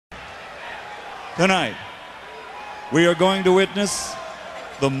Tonight, we are going to witness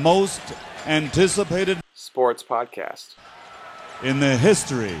the most anticipated sports podcast in the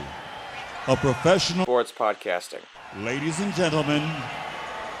history of professional sports podcasting. Ladies and gentlemen,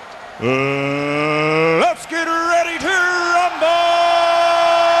 let's get ready to rumble!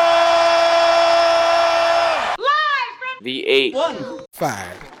 Live from The 8.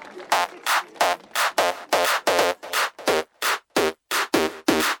 5.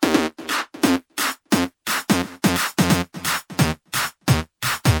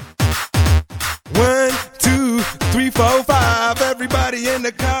 One, two, three, four, five. Everybody in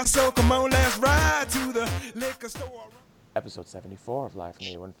the car, so come on, let's ride to the liquor store. Episode 74 of Live from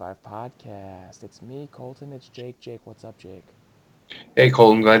the 815 podcast. It's me, Colton. It's Jake. Jake, what's up, Jake? Hey,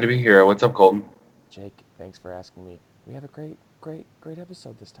 Colton. Glad to be here. What's up, Colton? Jake, thanks for asking me. We have a great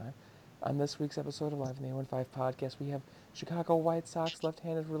episode this time. On this week's episode of Live from the 815 podcast, we have Chicago White Sox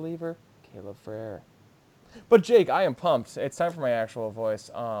left-handed reliever Caleb Frare. But Jake, I am pumped. It's time for my actual voice.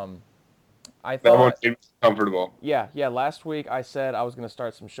 I That one thought, seems comfortable. yeah. Last week I said I was going to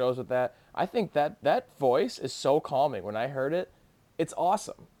start some shows with that. I think that voice is so calming. When I heard it, it's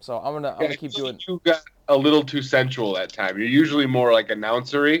awesome. So I'm gonna keep doing. You got a little too sensual that time. You're usually more like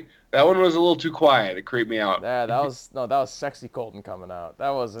announcery. That one was a little too quiet. It creeped me out. Yeah, that was sexy Colton coming out. That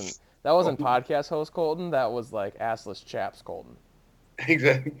wasn't podcast host Colton. That was like assless chaps Colton.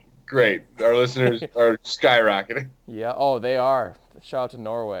 Exactly. Great. Our listeners are skyrocketing. Yeah. Oh, they are. Shout out to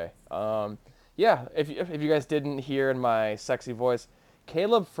Norway. Yeah. If you guys didn't hear in my sexy voice,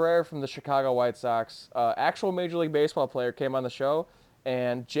 Caleb Frare from the Chicago White Sox, actual Major League Baseball player, came on the show,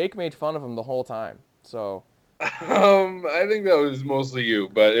 and Jake made fun of him the whole time. So. I think that was mostly you,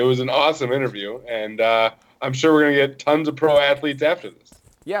 but it was an awesome interview, and I'm sure we're gonna get tons of pro athletes after this.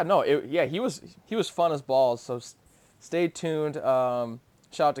 Yeah. No. He was fun as balls. So stay tuned.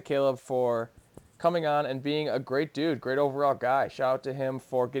 Shout out to Caleb for coming on and being a great dude, great overall guy. Shout out to him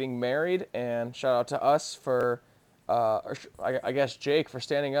for getting married, and shout out to us for, I guess Jake for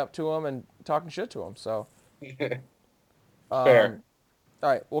standing up to him and talking shit to him. So, Fair. all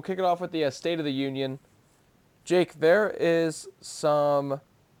right, we'll kick it off with the State of the Union. Jake, there is some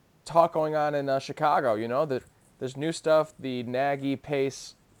talk going on in Chicago. You know that there's new stuff. The Nagy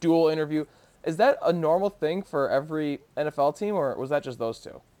Pace dual interview. Is that a normal thing for every NFL team, or was that just those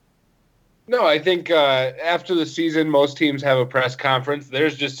two? No, I think after the season, most teams have a press conference.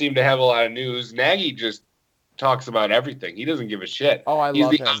 Theirs just seem to have a lot of news. Nagy just talks about everything. He doesn't give a shit. Oh, He's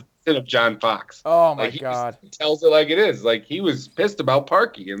love the him. opposite of John Fox. Oh, my He God. just tells it like it is. Like, he was pissed about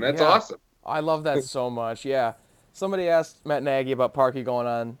Parkey, and that's Yeah. awesome. I love that so much. Yeah. Somebody asked Matt Nagy about Parkey going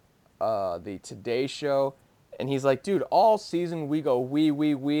on the Today Show, and he's like, dude, all season we go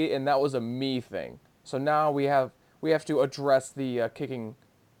we, and that was a me thing. So now we have to address the kicking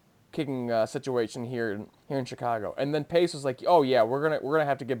situation here in Chicago. And then Pace was like, oh yeah, we're gonna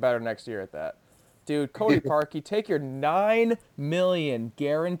have to get better next year at that. Dude, Cody Parkey, take your $9 million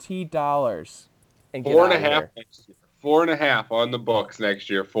guaranteed dollars and get out of here. Next year. 4.5 on the books next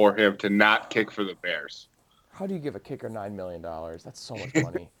year for him to not kick for the Bears. How do you give a kicker $9 million? That's so much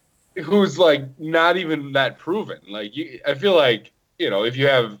money. Who's like not even that proven. Like I feel like, if you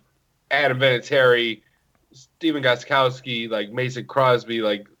have Adam Vinatieri, Steven Gostkowski, like Mason Crosby,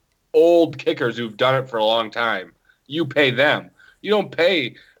 like old kickers who've done it for a long time, you pay them. You don't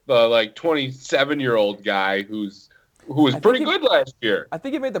pay the like 27-year-old guy who was pretty good last year. I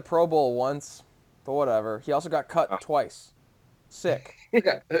think he made the Pro Bowl once, but whatever. He also got cut twice. Sick.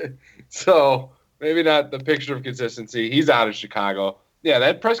 Yeah. So maybe not the picture of consistency. He's out of Chicago. Yeah,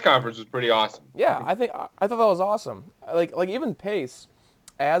 that press conference was pretty awesome. Yeah, I thought that was awesome. Like even Pace,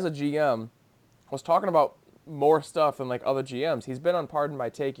 as a GM, was talking about more stuff than like other GMs. He's been on Pardon My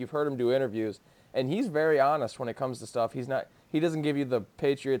Take. You've heard him do interviews, and he's very honest when it comes to stuff. He doesn't give you the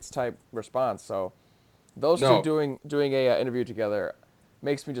Patriots type response. So those two doing a interview together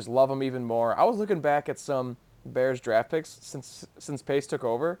makes me just love him even more. I was looking back at some Bears draft picks since Pace took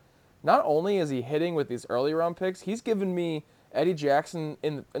over. Not only is he hitting with these early round picks, he's given me Eddie Jackson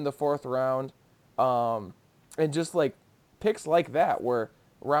in the 4th round, and just like picks like that where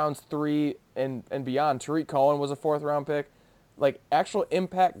rounds 3 and beyond. Tariq Cohen was a 4th round pick, like actual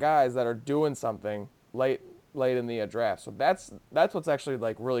impact guys that are doing something late in the draft. So that's what's actually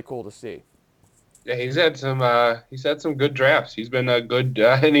like really cool to see. Yeah, he's had some good drafts. He's been a good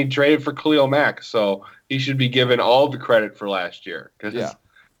and he traded for Khalil Mack, so he should be given all the credit for last year. Because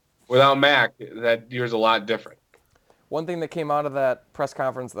without Mack, that year's a lot different. One thing that came out of that press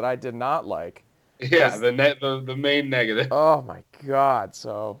conference that I did not like. Yeah, the main negative. Oh my God!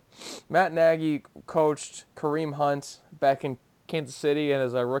 So, Matt Nagy coached Kareem Hunt back in Kansas City in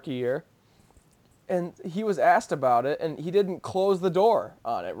his rookie year. and he was asked about it, and he didn't close the door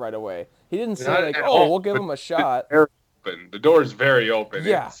on it right away. He didn't say Not like, at "Oh, all, we'll give but him a shot." Very open. The door is very open.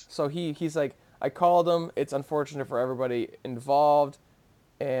 Yeah. It's- So he's like, I called him. It's unfortunate for everybody involved,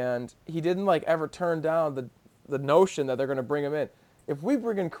 and he didn't like ever turn down the notion that they're gonna bring him in. If we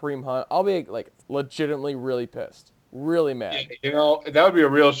bring in Kareem Hunt, I'll be like legitimately really pissed, really mad. You know, that would be a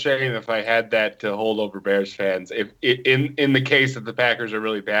real shame if I had that to hold over Bears fans. If in the case that the Packers are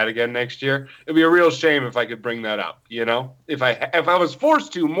really bad again next year, it'd be a real shame if I could bring that up. You know, if I was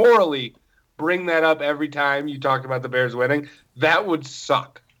forced to morally bring that up every time you talked about the Bears winning, that would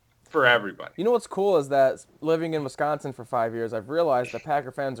suck for everybody. You know what's cool is that living in Wisconsin for 5 years, I've realized that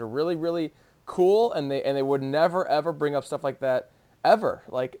Packer fans are really, really cool, and they would never ever bring up stuff like that ever.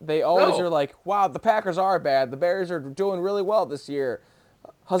 Like they always No. are like, "Wow, the Packers are bad. The Bears are doing really well this year.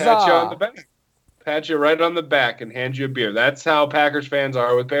 Huzzah!" Pat you on the back, pat you right on the back, and hand you a beer. That's how Packers fans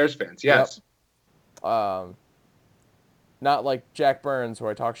are with Bears fans. Yes. Not like Jack Burns, who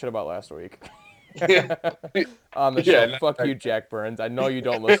I talked shit about last week Yeah. on the show. Yeah, Fuck you, Jack Burns. I know you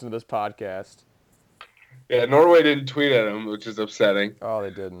don't listen to this podcast. Yeah. Norway didn't tweet at him, which is upsetting. Oh,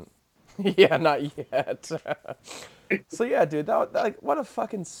 they didn't. Yeah, not yet. So yeah, dude, that like what a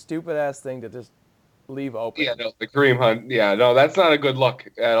fucking stupid ass thing to just leave open. Yeah, no, the Kareem Hunt. Yeah, no, that's not a good look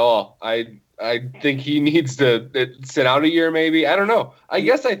at all. I think he needs to sit out a year, maybe. I don't know. I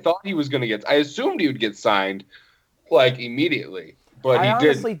guess I thought he was going to get. I assumed he would get signed, like immediately, but I he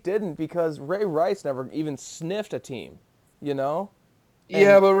honestly didn't. didn't because Ray Rice never even sniffed a team, you know?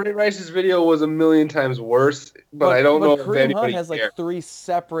 Yeah, but Ray Rice's video was a million times worse. But I don't know if Kareem anybody Hunt has like cared. 3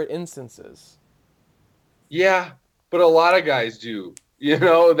 separate instances. Yeah, but a lot of guys do. You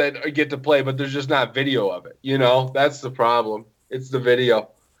know, that get to play, but there's just not video of it. You know, that's the problem. It's the video.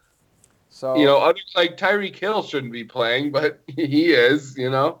 So You know, others like Tyreek Hill shouldn't be playing, but he is. You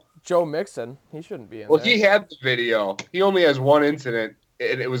know. Joe Mixon, he shouldn't be in Well, there. he had the video. He only has one incident,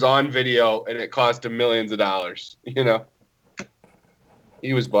 and it was on video, and it cost him millions of dollars. You know,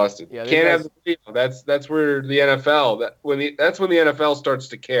 he was busted. Yeah, they Can't guys- have the video. That's where the NFL that's when the NFL starts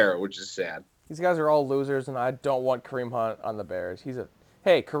to care, which is sad. These guys are all losers, and I don't want Kareem Hunt on the Bears.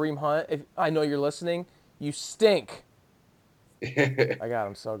 Hey, Kareem Hunt, if I know you're listening, you stink. I got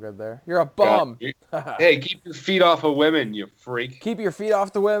him so good there. You're a bum. Hey, keep your feet off of women, you freak. Keep your feet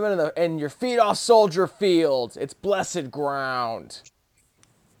off the women and your feet off Soldier Field. It's blessed ground.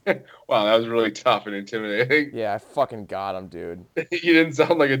 Wow, that was really tough and intimidating. Yeah, I fucking got him, dude. You didn't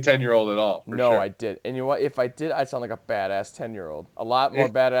sound like a 10-year-old at all. for No, sure. I did. And you know what? If I did, I'd sound like a badass 10-year-old. A lot more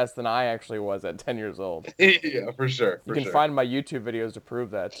badass than I actually was at 10 years old. Yeah, for sure. You can find my YouTube videos to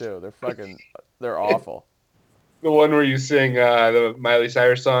prove that, too. They're awful. the one where you sing the Miley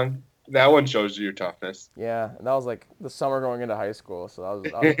Cyrus song. That one shows you your toughness. Yeah, and that was like the summer going into high school, so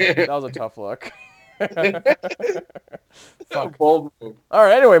that was a tough look. Fuck. Bold move. All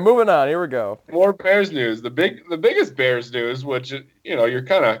right, anyway, moving on. Here we go. More Bears news. The biggest Bears news, which you're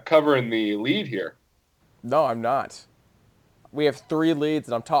kind of covering the lead here. No, I'm not. We have 3 leads,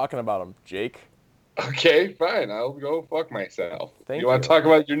 and I'm talking about them, Jake. Okay, fine. I'll go fuck myself. Thank You want you. to talk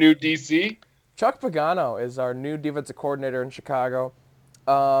about your new DC? Chuck Pagano is our new defensive coordinator in Chicago.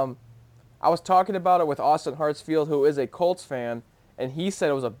 I was talking about it with Austin Hartsfield, who is a Colts fan, and he said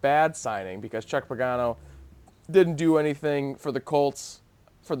it was a bad signing because Chuck Pagano didn't do anything for the Colts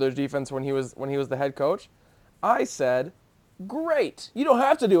for their defense when he was the head coach. I said, great. You don't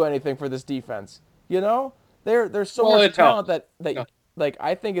have to do anything for this defense. You know, there's so Well, much it talent helps. that Yeah. like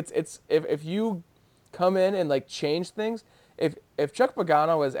I think it's if you come in and like change things. If Chuck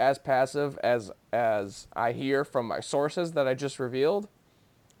Pagano is as passive as I hear from my sources that I just revealed,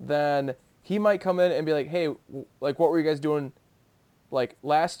 then he might come in and be like, hey, like what were you guys doing like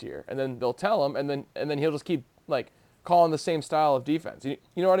last year? And then they'll tell him, and then he'll just keep like calling the same style of defense. You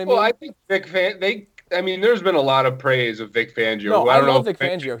know what I mean? Well, I think there's been a lot of praise of Vic Fangio. No, who I don't know love if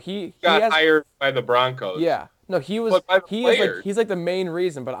Vic Fangio. He got has, hired by the Broncos. yeah. No, he was But by the players. he's like the main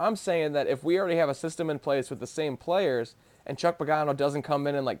reason. But I'm saying that if we already have a system in place with the same players, and Chuck Pagano doesn't come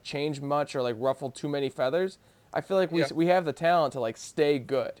in and like change much or like ruffle too many feathers, I feel like we have the talent to like stay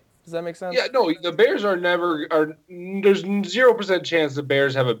good. Does that make sense? Yeah, no, the Bears there's 0% chance the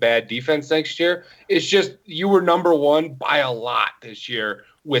Bears have a bad defense next year. It's just you were number one by a lot this year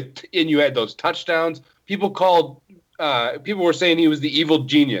and you had those touchdowns. People were saying he was the evil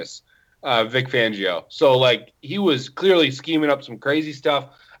genius, Vic Fangio. So like he was clearly scheming up some crazy stuff.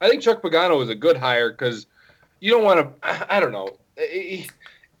 I think Chuck Pagano was a good hire because you don't want to, I don't know.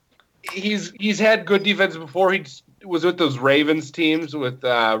 He's had good defense before. He was with those Ravens teams with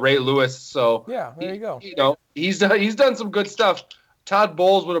Ray Lewis. So Yeah, there you go. He's done some good stuff. Todd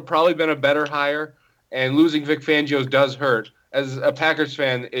Bowles would have probably been a better hire, and losing Vic Fangio does hurt. As a Packers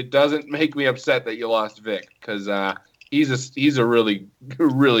fan, it doesn't make me upset that you lost Vic because he's a really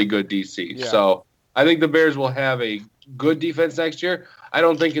good DC. Yeah. So I think the Bears will have a good defense next year. I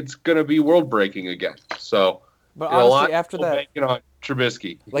don't think it's going to be world breaking again. So, But a lot honestly, after of that, banking on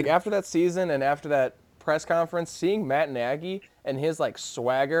Trubisky. like after that season and after that press conference, seeing Matt Nagy and his like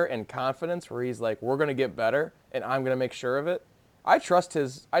swagger and confidence, where he's like, "We're gonna get better, and I'm gonna make sure of it." I trust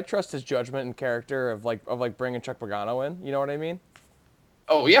his judgment and character of bringing Chuck Pagano in. You know what I mean?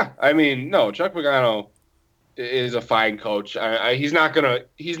 Oh yeah, I mean, no, Chuck Pagano is a fine coach. He's not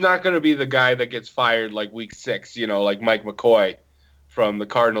gonna be the guy that gets fired like week 6. You know, like Mike McCoy from the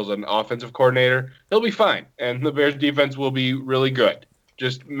Cardinals, an offensive coordinator. He'll be fine, and the Bears defense will be really good.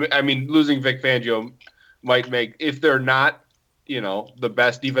 Losing Vic Fangio might make, if they're not, the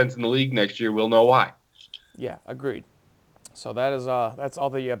best defense in the league next year, we'll know why. Yeah, agreed. So that's all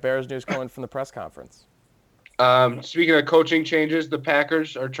the Bears news coming from the press conference. Speaking of coaching changes, the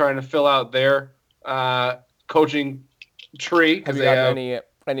Packers are trying to fill out their coaching tree. Have you gotten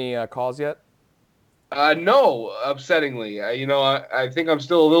any calls yet? No, upsettingly. I think I'm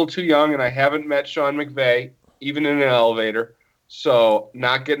still a little too young, and I haven't met Sean McVay, even in an elevator, so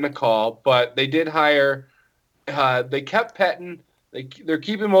not getting a call. But they did hire. They kept Pettin. They're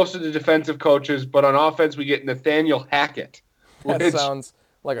keeping most of the defensive coaches, but on offense we get Nathaniel Hackett. That sounds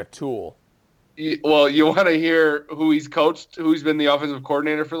like a tool. Well, you want to hear who he's coached, who's been the offensive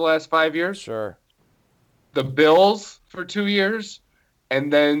coordinator for the last 5 years? Sure. The Bills for 2 years,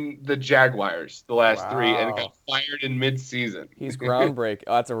 and then the Jaguars the last 3, and got fired in mid-season. He's groundbreaking.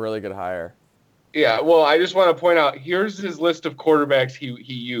 Oh, that's a really good hire. Yeah, well, I just want to point out, here's his list of quarterbacks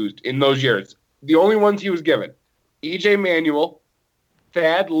he used in those years. The only ones he was given: E.J. Manuel,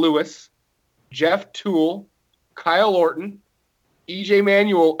 Thad Lewis, Jeff Toole, Kyle Orton, E.J.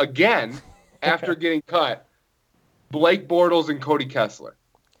 Manuel again after getting cut, Blake Bortles, and Cody Kessler.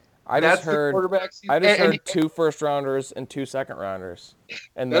 I just heard 2 first-rounders and 2 second-rounders.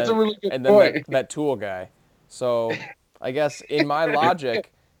 And that's then, a really good and point. then that Toole guy. So I guess in my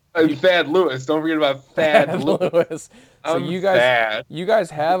logic... And Thad Lewis. Don't forget about Thad Lewis. So you guys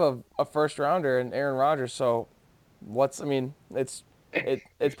have a first-rounder in Aaron Rodgers, so it's probably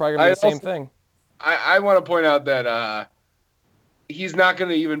going to be the same thing. I want to point out that he's not going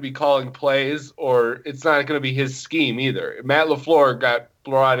to even be calling plays, or it's not going to be his scheme either. Matt LaFleur got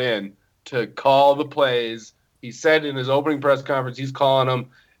brought in to call the plays. He said in his opening press conference he's calling them.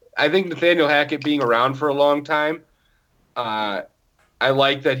 I think Nathaniel Hackett being around for a long time, I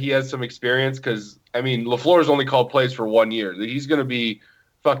like that he has some experience because, LaFleur's only called plays for 1 year. He's going to be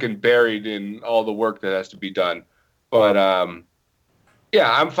fucking buried in all the work that has to be done. But,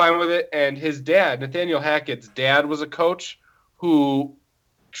 yeah, I'm fine with it. And his dad, Nathaniel Hackett's dad, was a coach who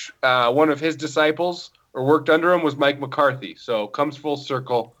one of his disciples or worked under him was Mike McCarthy. So comes full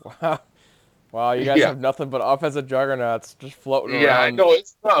circle. Wow, you guys have nothing but offensive juggernauts just floating around. Yeah, I know,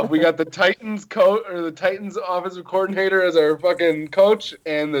 it's tough. We got the Titans the Titans offensive coordinator as our fucking coach,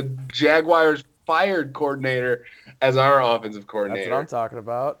 and the Jaguars fired coordinator as our offensive coordinator. That's what I'm talking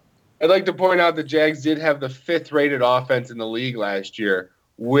about. I'd like to point out the Jags did have the 5th rated offense in the league last year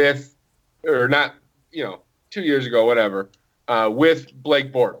with 2 years ago, whatever, with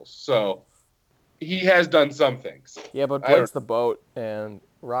Blake Bortles. So he has done some things. Yeah, but Blake's the boat, and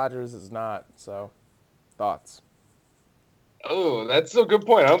Rodgers is not. So, thoughts? Oh, that's a good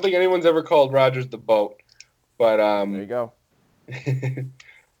point. I don't think anyone's ever called Rodgers the boat. But there you go.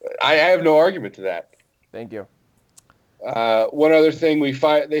 I have no argument to that. Thank you. One other thing,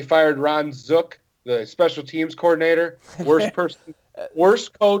 they fired Ron Zook, the special teams coordinator.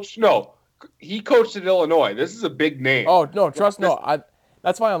 Worst coach. No, he coached at Illinois. This is a big name. Oh no,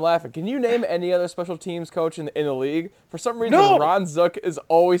 that's why I'm laughing. Can you name any other special teams coach in the league? For some reason, Ron Zook is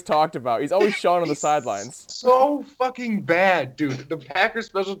always talked about. He's always shown on the sidelines. So fucking bad, dude. The Packers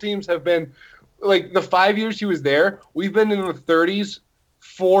special teams have been, like, the 5 years he was there, we've been in the 30s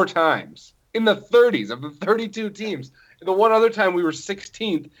 4 times. In the 30s of the 32 teams. The one other time we were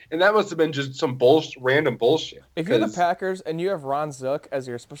 16th, and that must have been just some random bullshit. If you're the Packers and you have Ron Zook as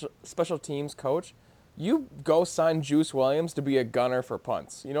your special teams coach, you go sign Juice Williams to be a gunner for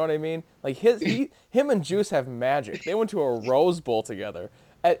punts. You know what I mean? Like him and Juice have magic. They went to a Rose Bowl together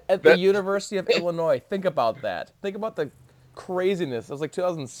at the University of Illinois. Think about that. Think about the craziness. It was like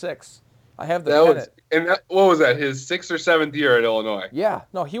 2006. I have the pennant. What was that? His 6th or 7th year at Illinois? Yeah.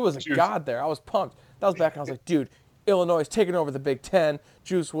 No, he was a god there. I was pumped. That was back, and I was like, dude, Illinois is taking over the Big Ten.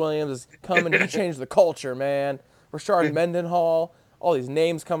 Juice Williams is coming. He changed the culture, man. Rashard Mendenhall. All these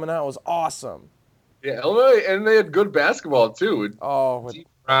names coming out. It was awesome. Yeah, Illinois, and they had good basketball too. Oh,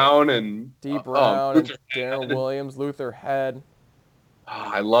 Brown and Brown and Luther Darren Head. Williams, Luther Head.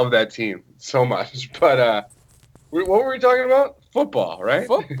 I love that team so much. But what were we talking about? Football, right?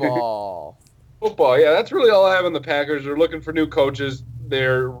 Football. Football. Yeah, that's really all I have on the Packers. They're looking for new coaches.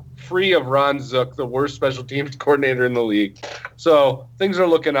 They're free of Ron Zook, the worst special teams coordinator in the league. So things are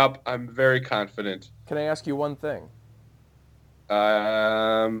looking up. I'm very confident. Can I ask you one thing?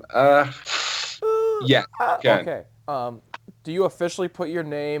 Yeah. Can. Okay. Do you officially put your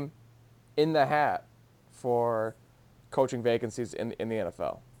name in the hat for coaching vacancies in the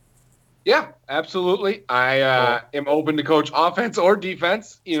NFL? Yeah, absolutely. I am open to coach offense or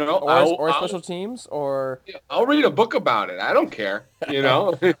defense. You know, Or special teams, or I'll read a book about it. I don't care. You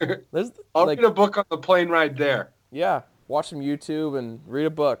know, I'll read a book on the plane ride there. Yeah, watch some YouTube and read a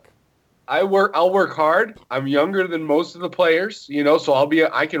book. I'll work hard. I'm younger than most of the players. You know, so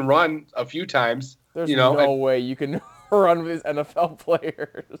I can run a few times. There's no way you can run with these NFL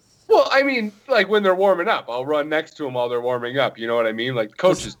players. Well, I mean, like when they're warming up, I'll run next to them while they're warming up. You know what I mean? Like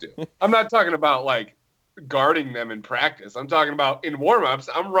coaches do. I'm not talking about like guarding them in practice. I'm talking about in warm-ups.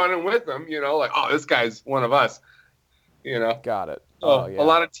 I'm running with them. You know, like, oh, this guy's one of us. You know. Got it. So yeah. A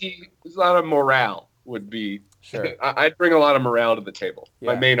lot of morale would be. Sure. I'd bring a lot of morale to the table.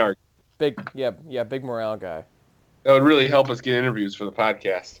 Yeah. My main argument. Big morale guy. That would really help us get interviews for the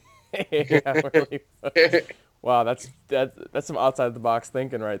podcast. Yeah, really. Wow, that's some outside the box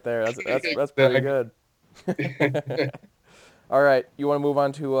thinking right there. That's pretty good. All right, you want to move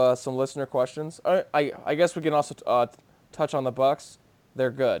on to some listener questions? I guess we can also touch on the Bucks.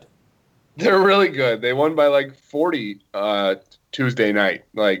 They're good. They're really good. They won by like 40 Tuesday night.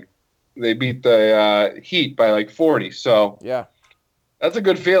 Like they beat the Heat by like 40. So yeah, that's a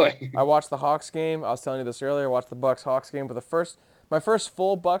good feeling. I watched the Hawks game. I was telling you this earlier. I watched the Bucks Hawks game, but my first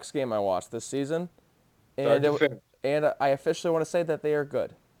full Bucks game I watched this season. And I officially want to say that they are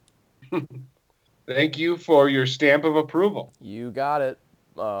good. Thank you for your stamp of approval. You got it,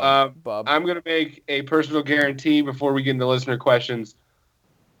 Bub. I'm going to make a personal guarantee before we get into listener questions.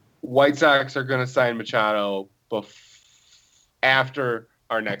 White Sox are going to sign Machado after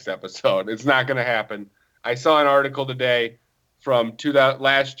our next episode. It's not going to happen. I saw an article today from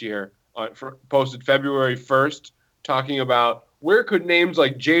last year, posted February 1st, talking about where could names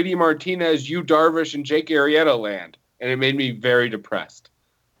like J.D. Martinez, Yu Darvish, and Jake Arrieta land? And it made me very depressed.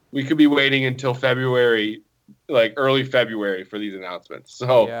 We could be waiting until February, like early February, for these announcements.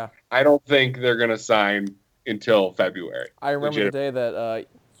 So yeah. I don't think they're going to sign until February. I remember the day that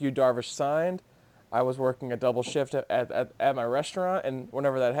Yu Darvish signed. I was working a double shift at my restaurant, and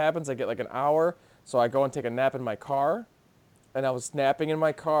whenever that happens, I get like an hour. So I go and take a nap in my car, and I was napping in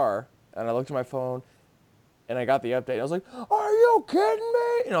my car, and I looked at my phone, and I got the update. I was like, "Are you kidding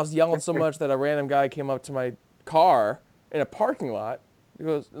me?" And I was yelling so much that a random guy came up to my car in a parking lot. He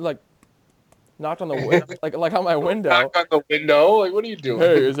goes, like, knocked on the window, like on my window. Knock on the window? Like, what are you doing?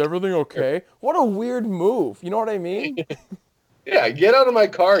 Hey, is everything okay? What a weird move. You know what I mean? Yeah, get out of my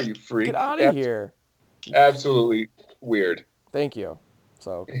car, you freak. Get out of here. Absolutely weird. Thank you.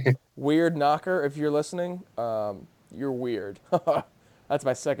 So, weird knocker, if you're listening, you're weird. That's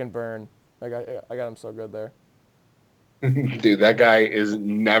my second burn. I got him so good there. Dude, that guy is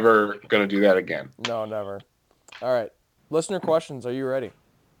never going to do that again. No, never. All right. Listener questions. Are you ready?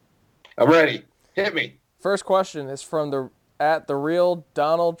 I'm ready. Hit me. First question is from the real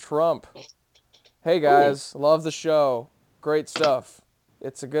Donald Trump. Hey guys, love the show. Great stuff.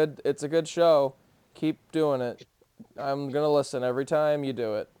 It's a good show. Keep doing it. I'm going to listen every time you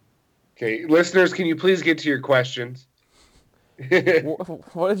do it. Okay, listeners, can you please get to your questions?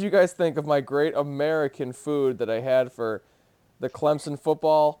 What did you guys think of my great American food that I had for the Clemson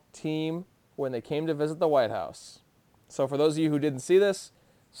football team when they came to visit the White House? So for those of you who didn't see this,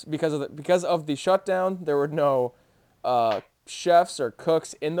 because of the shutdown, there were no chefs or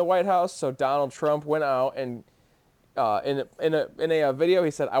cooks in the White House. So Donald Trump went out and in a video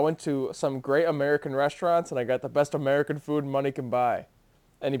he said, "I went to some great American restaurants and I got the best American food money can buy,"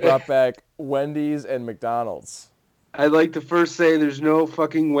 and he brought back Wendy's and McDonald's. I'd like to first say there's no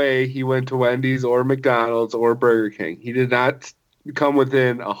fucking way he went to Wendy's or McDonald's or Burger King. He did not come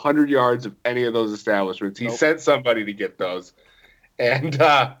within 100 yards of any of those establishments. He sent somebody to get those. And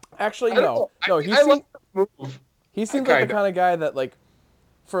actually, no. He seems like the kind of guy that, like,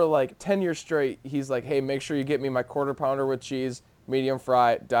 for like 10 years straight, he's like, "Hey, make sure you get me my quarter pounder with cheese, medium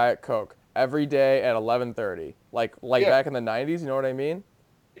fry, Diet Coke every day at 11:30." Like back in the 90s, you know what I mean?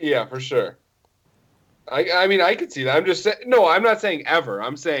 Yeah, for sure. I mean, I could see that. I'm just saying. No, I'm not saying ever.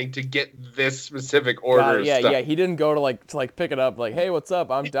 I'm saying to get this specific order. Yeah. He didn't go to like pick it up. Like, "Hey, what's up?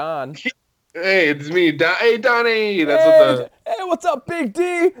 I'm Don." Hey, it's me, hey Donnie. That's Hey, hey, what's up, Big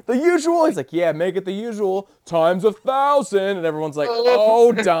D? The usual? He's like, yeah, make it the usual times 1,000. And everyone's like,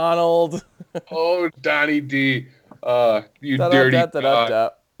 oh, Donald. Oh, Donnie D. You Da da da dirty da da dog. da.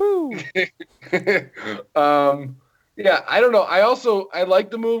 Boo. Yeah, I don't know. I like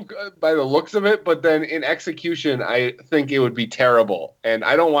the move by the looks of it, but then in execution, I think it would be terrible, and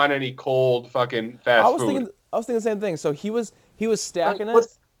I don't want any cold fucking fast food. I was thinking the same thing. So he was stacking it,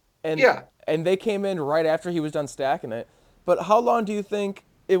 What's- and yeah. and they came in right after he was done stacking it. But how long do you think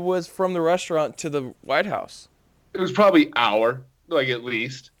it was from the restaurant to the White House? It was probably hour, like at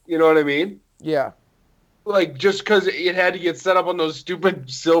least. You know what I mean? Yeah. Like just because it had to get set up on those stupid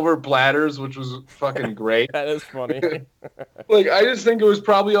silver platters, which was fucking great. That is funny. Like I just think it was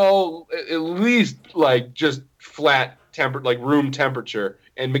probably all at least like just flat like room temperature.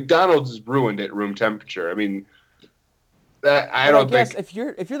 And McDonald's has ruined it room temperature. I mean, that I But don't guess think. if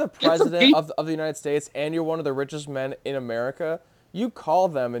you're the some president heat. of the United States and you're one of the richest men in America, you call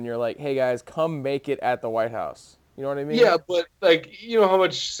them and you're like, hey guys, come make it at the White House. You know what I mean? Yeah, but like you know how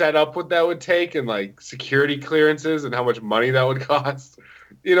much setup that would take and like security clearances and how much money that would cost.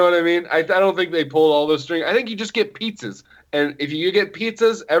 You know what I mean? I don't think they pulled all those strings. I think you just get pizzas, and if you get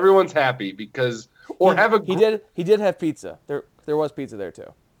pizzas, everyone's happy because or have a. He did have pizza. There was pizza there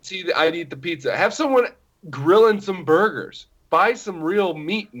too. See, I'd eat the pizza. Have someone grilling some burgers. Buy some real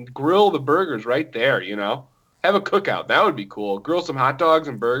meat and grill the burgers right there. You know, have a cookout. That would be cool. Grill some hot dogs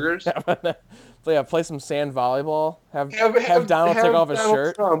and burgers. So yeah, play some sand volleyball. Have Have Donald take off his Donald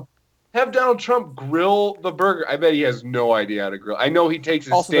shirt. Trump, have Donald Trump grill the burger. I bet he has no idea how to grill. I know he takes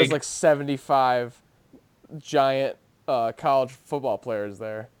his Also, steak. there's like 75 giant college football players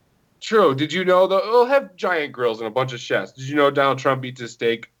there. True. Did you know though? We'll have giant grills and a bunch of chefs. Did you know Donald Trump eats his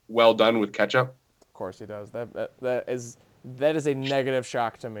steak well done with ketchup? Of course he does. That is a negative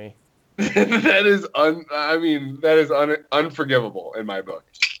shock to me. That is unforgivable in my book.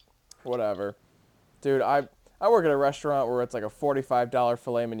 Whatever. Dude, I work at a restaurant where it's like a $45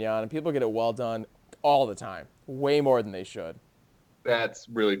 filet mignon and people get it well done all the time. Way more than they should. That's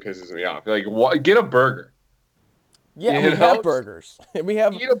really pisses me off. Like, get a burger. Yeah, You we know? have burgers. We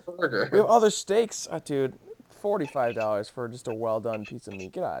have Eat a burger. other steaks. Dude, $45 for just a well done piece of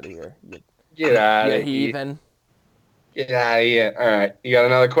meat. Get out of here. Get out You of here. heathen. Get out of here. All right, you got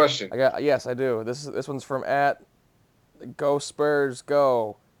another question. Yes, I do. This one's from at Go Spurs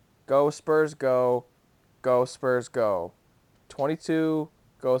Go. Go Spurs Go. Go Spurs Go. 22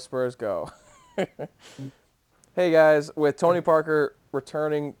 Go Spurs Go. Hey guys, with Tony Parker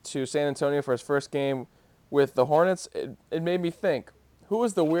returning to San Antonio for his first game with the Hornets, it made me think, who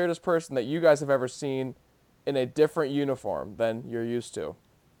is the weirdest person that you guys have ever seen in a different uniform than you're used to?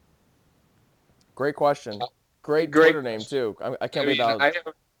 Great question. Great Twitter name too. I can't believe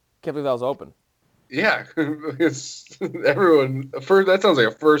that was open. Yeah, it's everyone. That sounds like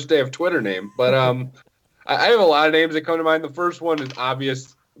a first day of Twitter name. But I have a lot of names that come to mind. The first one is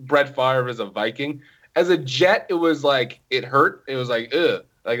obvious. Brett Favre as a Viking. As a Jet, it was like it hurt. It was like ugh,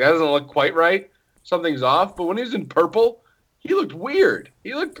 like that doesn't look quite right. Something's off. But when he was in purple, he looked weird.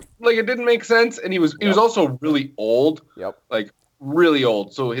 He looked like it didn't make sense, and he was also really old. Yep. Like really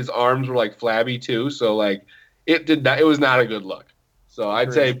old. So his arms were like flabby too. So like it was not a good look. So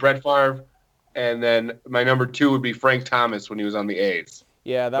I'd say Brett Favre. And then my number 2 would be Frank Thomas when he was on the A's.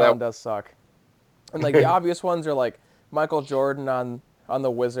 Yeah, that one does suck. And like the obvious ones are like Michael Jordan on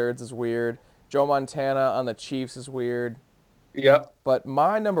the Wizards is weird. Joe Montana on the Chiefs is weird. Yep. But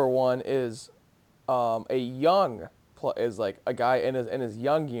my number 1 is is like a guy in his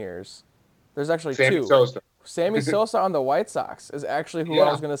young years. There's actually Sammy 2. Sosa. Sammy Sosa on the White Sox is actually who Yeah.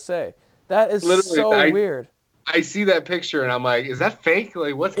 I was gonna say. That is Literally, so weird. I see that picture and I'm like, is that fake?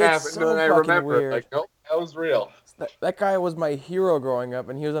 Like, what's It's happening? so And I fucking remember, weird. like, nope, that was real. That guy was my hero growing up,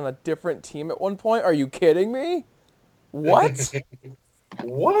 and he was on a different team at one point. Are you kidding me? What?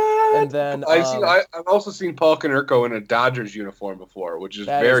 What? And then I've also seen Paul Konerko in a Dodgers uniform before, which is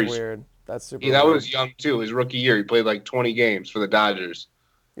that very is weird. That's super. Yeah, that weird. was young too. His rookie year, he played like 20 games for the Dodgers,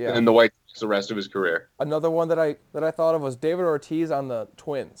 Yeah. and then the White Sox the rest of his career. Another one that I thought of was David Ortiz on the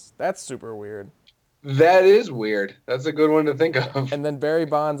Twins. That's super weird. That is weird. That's a good one to think of. And then Barry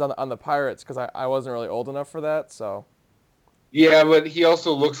Bonds on the Pirates because I wasn't really old enough for that. So Yeah, but he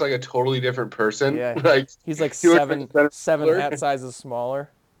also looks like a totally different person. yeah, Like he's like he looked like a seven center hat sizes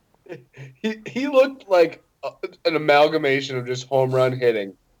smaller. he looked like an amalgamation of just home run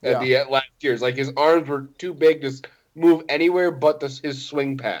hitting at the last years. Like his arms were too big to move anywhere but his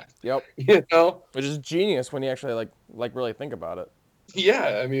swing path. Yep. You know? Which is genius when you actually like really think about it.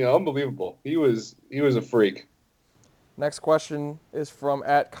 Yeah, I mean, unbelievable. He was a freak. Next question is from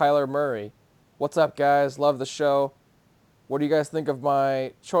at Kyler Murray. What's up, guys? Love the show. What do you guys think of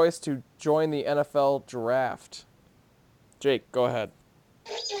my choice to join the NFL draft? Jake, go ahead.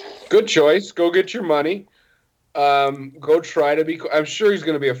 Good choice. Go get your money. Go try to be. I'm sure he's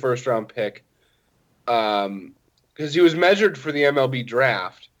going to be a first-round pick. Because he was measured for the MLB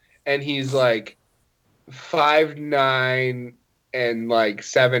draft, and he's like 5'9" and like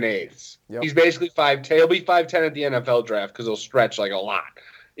 7/8. Yep. He's basically 5'10". He'll be 5'10" at the NFL draft because he'll stretch like a lot.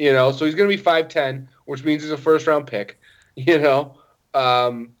 So he's going to be 5'10", which means he's a first-round pick. He's going to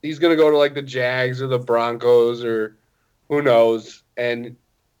go to like the Jags or the Broncos or who knows. And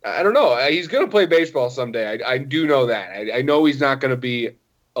I don't know. He's going to play baseball someday. I do know that. I know he's not going to be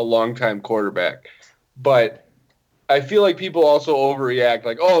a long-time quarterback. But I feel like people also overreact.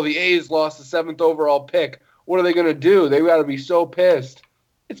 Like, oh, the A's lost the 7th overall pick. What are they going to do? They got to be so pissed.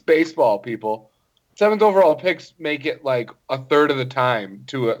 It's baseball, people. 7th overall picks make it like a third of the time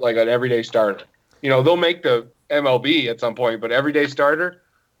to like an everyday starter. They'll make the MLB at some point, but everyday starter,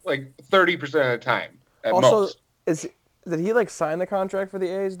 like 30% of the time at most. Did he like sign the contract for the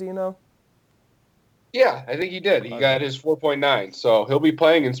A's? Do you know? Yeah, I think he did. He got his 4.9, so he'll be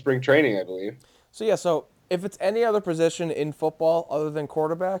playing in spring training, I believe. So if it's any other position in football other than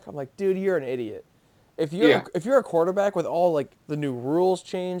quarterback, I'm like, dude, you're an idiot. If you're a quarterback with all like the new rules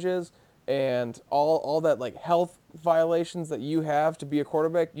changes and all that like health violations that you have to be a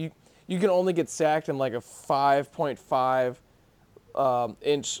quarterback, you can only get sacked in like a 5.5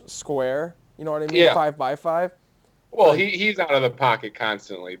 inch square. You know what I mean? Yeah. 5x5. Well, he's out of the pocket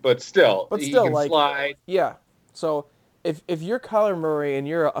constantly, but still, he can like, slide. Yeah. So if you're Kyler Murray and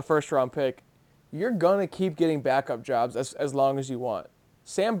you're a first round pick, you're gonna keep getting backup jobs as long as you want.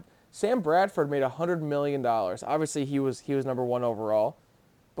 Sam Bradford made $100 million. Obviously, he was number 1 overall,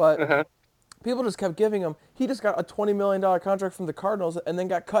 but people just kept giving him. He just got a $20 million contract from the Cardinals and then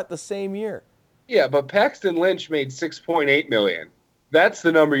got cut the same year. Yeah, but Paxton Lynch made $6.8 million. That's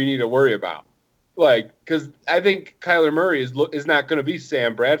the number you need to worry about. Like, because I think Kyler Murray is not going to be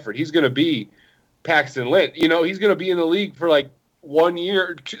Sam Bradford. He's going to be Paxton Lynch. He's going to be in the league for like 1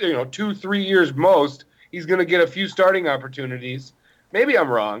 year, 2-3 years most. He's going to get a few starting opportunities. Maybe I'm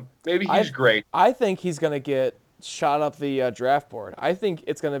wrong. Maybe he's great. I think he's going to get shot up the draft board. I think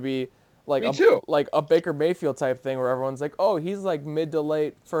it's going to be like a Baker Mayfield type thing where everyone's like, oh, he's like mid to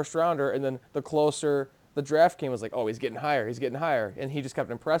late first rounder, and then the closer the draft came was like, oh, he's getting higher, and he just kept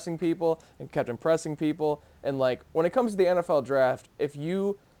impressing people, and like when it comes to the NFL draft, if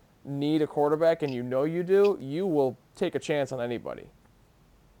you need a quarterback and you do, you will take a chance on anybody.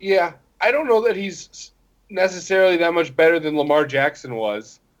 Yeah, I don't know that he's necessarily that much better than Lamar Jackson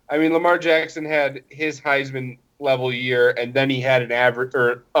was. I mean, Lamar Jackson had his Heisman level year, and then he had an average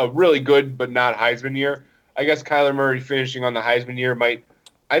or a really good but not Heisman year. I guess Kyler Murray finishing on the Heisman year might.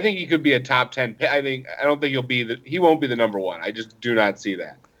 I think he could be a top 10 pick. I don't think he won't be the number 1. I just do not see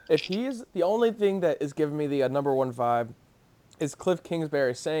that. If he's the only thing that is giving me the number 1 vibe is Cliff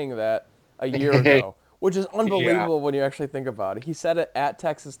Kingsbury saying that a year ago, which is unbelievable when you actually think about it. He said it at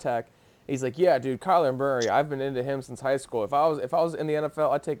Texas Tech. He's like, yeah, dude, Kyler Murray, I've been into him since high school. If I was in the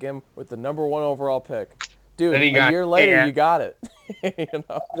NFL, I'd take him with the number 1 overall pick. Dude, a year later, you got it.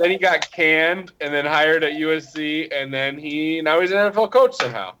 Then he got canned and then hired at USC, and then now he's an NFL coach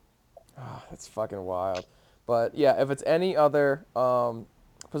somehow. Oh, that's fucking wild. But, yeah, if it's any other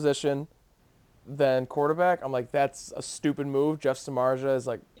position than quarterback, I'm like, that's a stupid move. Jeff Samardzija is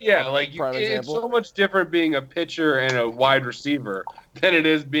like prime it's example. So much different being a pitcher and a wide receiver than it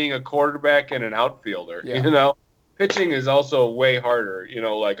is being a quarterback and an outfielder. Yeah. Pitching is also way harder,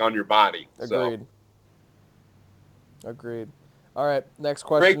 like on your body. Agreed. All right, next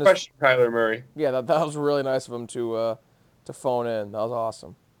question. Great question, Kyler Murray. Yeah, that was really nice of him to phone in. That was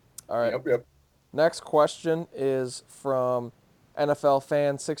awesome. All right. Yep. Next question is from NFL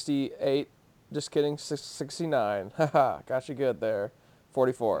fan 68. Just kidding, 69. Haha, got you good there.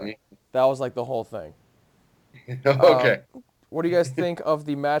 44. That was like the whole thing. Okay. What do you guys think of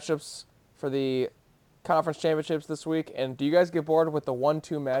the matchups for the conference championships this week? And do you guys get bored with the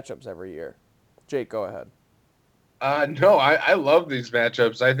 1-2 matchups every year? Jake, go ahead. No, I love these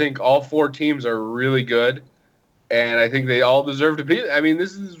matchups. I think all 4 teams are really good, and I think they all deserve to be. I mean,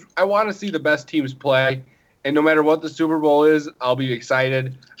 I want to see the best teams play, and no matter what the Super Bowl is, I'll be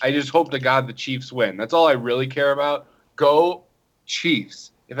excited. I just hope to God the Chiefs win. That's all I really care about. Go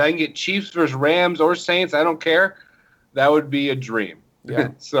Chiefs. If I can get Chiefs versus Rams or Saints, I don't care. That would be a dream. Yeah.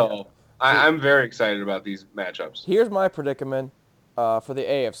 So I'm very excited about these matchups. Here's my predicament for the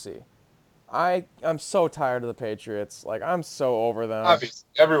AFC. I'm so tired of the Patriots. Like, I'm so over them. Obviously,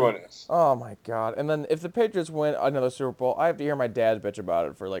 everyone is. Oh my God. And then if the Patriots win another Super Bowl, I have to hear my dad bitch about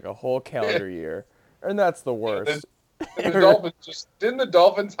it for like a whole calendar year. And that's the worst. And the Dolphins didn't the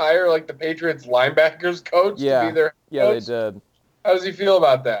Dolphins hire like the Patriots linebackers coach to Yeah. be their Yeah, they coach? did. How does he feel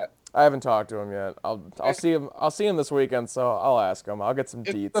about that? I haven't talked to him yet. I'll see him. I'll see him this weekend, so I'll ask him. I'll get some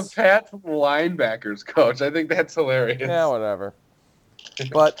It's the deets. Pats linebackers coach. I think that's hilarious. Yeah, whatever.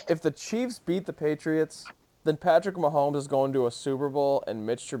 But if the Chiefs beat the Patriots, then Patrick Mahomes is going to a Super Bowl and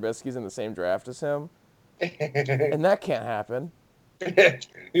Mitch Trubisky's in the same draft as him. And that can't happen.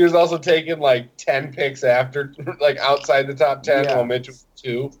 He was also taking like 10 picks after, like outside the top 10, Yeah. while Mitch was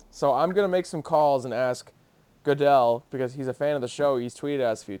 2. So I'm going to make some calls and ask Goodell, because he's a fan of the show. He's tweeted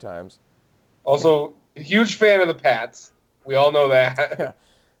at us a few times. Also, a huge fan of the Pats. We all know that. Yeah.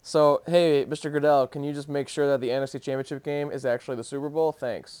 So, hey, Mr. Goodell, can you just make sure that the NFC Championship game is actually the Super Bowl?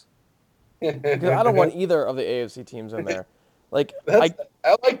 Thanks. Because I don't want either of the AFC teams in there. Like, I like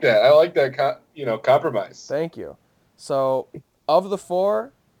that. I like that, compromise. Thank you. So, of the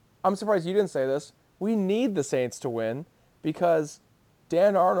 4, I'm surprised you didn't say this. We need the Saints to win because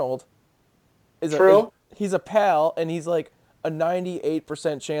Dan Arnold is True. he's a pal, and he's like a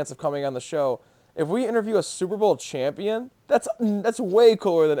 98% chance of coming on the show. If we interview a Super Bowl champion, that's way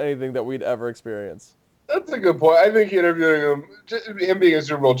cooler than anything that we'd ever experience. That's a good point. I think interviewing him being a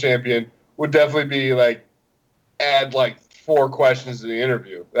Super Bowl champion would definitely be like, add like 4 questions to the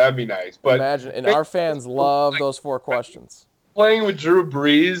interview. That'd be nice. But Imagine, and our fans love those 4 questions. playing with Drew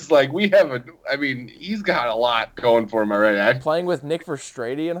Brees, like he's got a lot going for him already. Playing with Nick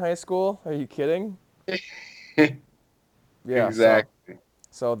Verstrady in high school? Are you kidding? Yeah, exactly.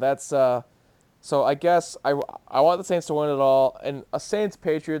 So that's so I guess I want the Saints to win it all, and a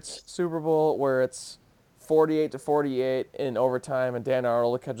Saints-Patriots Super Bowl where it's 48-48 in overtime, and Dan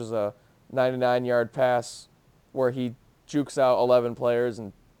Arnold catches a 99-yard pass where he jukes out 11 players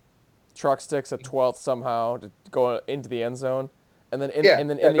and truck sticks a 12th somehow to go into the end zone, and then in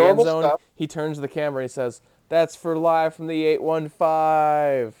the end normal zone stuff. he turns to the camera and he says, "That's for live from the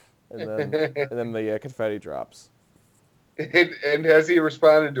 815," and then the confetti drops. And has he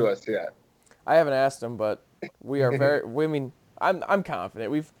responded to us yet? I haven't asked him, but we are very. I'm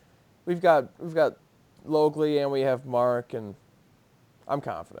confident. We've got Logley and we have Mark, and I'm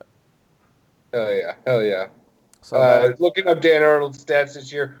confident. Hell yeah. So Looking up Dan Arnold's stats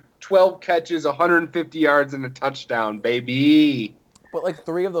this year: 12 catches, 150 yards, and a touchdown, baby. but like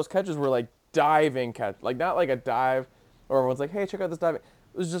 3 of those catches were like diving catch, like not like a dive, or everyone's like, "Hey, check out this diving."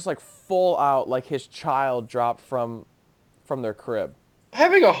 It was just like full out, like his child dropped from their crib.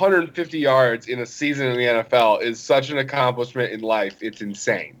 Having 150 yards in a season in the NFL is such an accomplishment in life. It's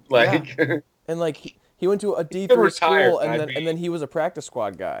insane. Like, And like he went to a D3 retire, school, and then he was a practice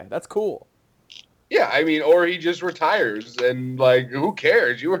squad guy. That's cool. yeah, or he just retires, and like, who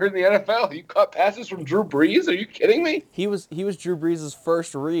cares? You were in the NFL. You caught passes from Drew Brees. Are you kidding me? He was Drew Brees'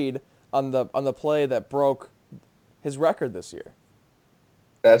 first read on the play that broke his record this year.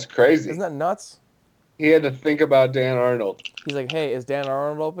 That's crazy. Isn't that nuts? He had to think about Dan Arnold. He's like, "Hey, is Dan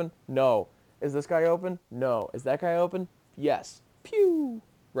Arnold open? No. Is this guy open? No. Is that guy open? Yes." Pew.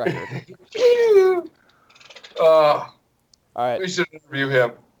 Record. Oh, All right. we should interview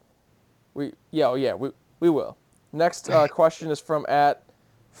him. We will. Next question is from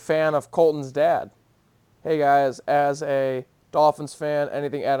 @fan of Colton's dad. Hey guys, as a Dolphins fan,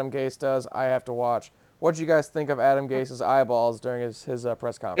 anything Adam Gase does, I have to watch. What did you guys think of Adam Gase's eyeballs during his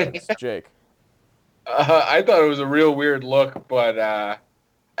press conference, Jake? I thought it was a real weird look, but I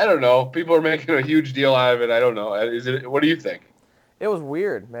don't know. People are making a huge deal out of it. I don't know. What do you think? It was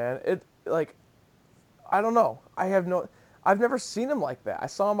weird, man. I don't know. I've never seen him like that. I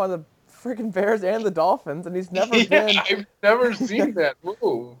saw him on the freaking Bears and the Dolphins, and he's never been. I've never seen that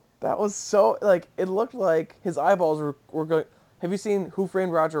move. That was so it looked like his eyeballs were going. Have you seen Who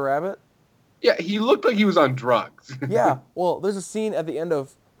Framed Roger Rabbit? Yeah, he looked like he was on drugs. Yeah. Well, there's a scene at the end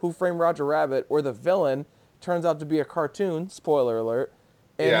of Who Framed Roger Rabbit where the villain turns out to be a cartoon. Spoiler alert.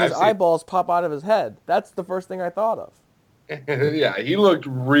 And Yeah, his I've seen- eyeballs pop out of his head. That's the first thing I thought of. Yeah, he looked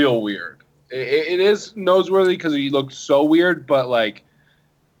real weird. It is noteworthy because he looked so weird, but like,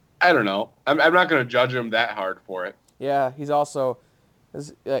 I don't know. I'm not going to judge him that hard for it. Yeah, he's also, he's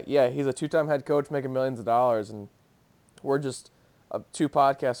a 2-time head coach making millions of dollars, and we're just 2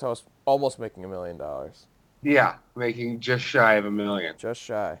 podcast hosts almost making $1 million. Yeah, making just shy of $1 million. Just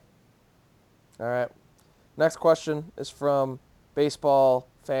shy. All right. Next question is from baseball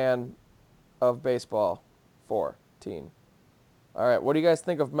fan of baseball 14. All right. What do you guys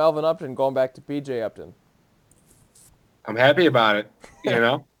think of Melvin Upton going back to PJ Upton? I'm happy about it. You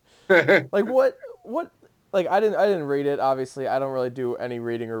know, Like what like I didn't read it, obviously. I don't really do any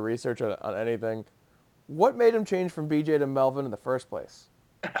reading or research on anything. What made him change from BJ to Melvin in the first place?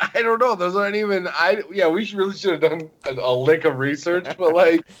 I don't know. Those aren't even. Really should have done a lick of research. But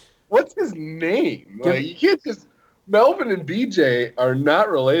like, what's his name? Like, you can't just. Melvin and BJ are not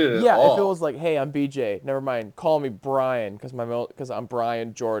related at all. Yeah, if it was like, hey, I'm BJ, never mind. Call me Brian because I'm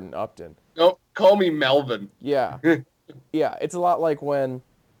Brian Jordan Upton. No, call me Melvin. Yeah, yeah. It's a lot like when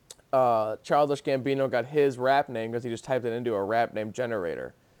Childish Gambino got his rap name because he just typed it into a rap name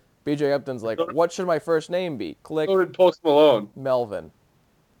generator. BJ Upton's like, what should my first name be? Click. So did Post Malone. Melvin.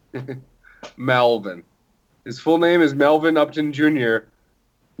 Melvin. His full name is Melvin Upton Jr.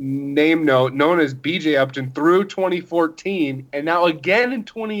 Name note, known as BJ Upton through 2014 and now again in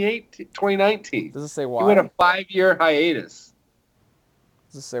 2019. Does it say why? He went a 5-year hiatus.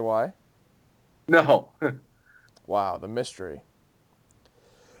 Does it say why? No. Wow, the mystery.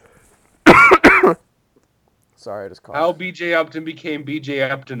 Sorry, I just coughed. How BJ Upton became BJ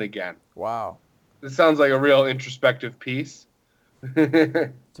Upton again. Wow. This sounds like a real introspective piece.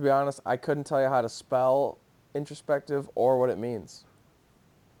 To be honest, I couldn't tell you how to spell introspective or what it means.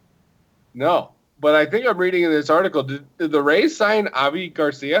 No, but I think I'm reading in this article. Did the Rays sign Avi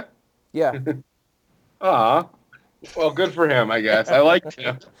Garcia? Yeah. Well, good for him, I guess. I liked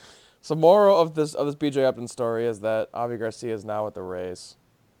him. So moral of this BJ Upton story is that Avi Garcia is now with the Rays.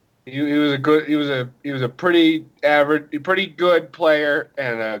 He was a pretty average, pretty good player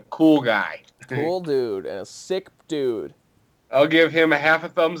and a cool guy. Cool dude and a sick dude. I'll give him a half a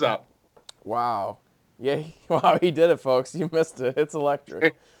thumbs up. Wow. Yeah. Wow, he did it, folks. You missed it. It's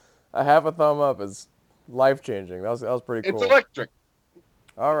electric. A half a thumb up is life changing. That was pretty cool. It's electric.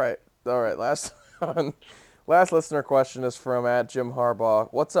 All right. Last listener question is from @Jim Harbaugh.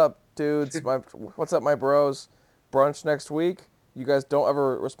 What's up, dudes? What's up, my bros? Brunch next week. You guys don't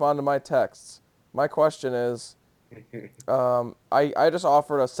ever respond to my texts. My question is, I just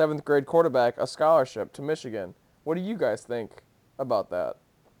offered a 7th grade quarterback a scholarship to Michigan. What do you guys think about that?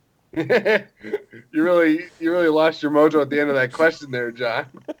 You really lost your mojo at the end of that question there, John.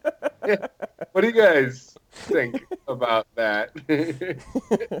 What do you guys think about that?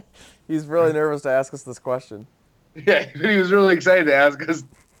 He's really nervous to ask us this question. Yeah, he was really excited to ask us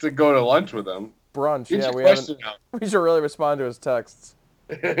to go to lunch with him. Brunch, Get yeah, your we should really respond to his texts.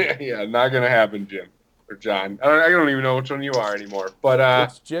 Yeah, not gonna happen, Jim or John. I don't even know which one you are anymore. But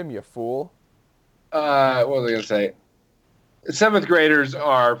It's Jim, you fool. what was I gonna say? 7th graders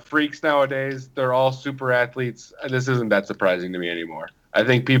are freaks nowadays. They're all super athletes. This isn't that surprising to me anymore. I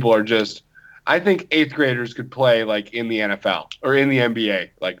think people are just. I think 8th graders could play like in the NFL or in the NBA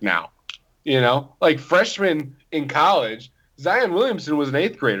like now. You know, like freshmen in college. Zion Williamson was an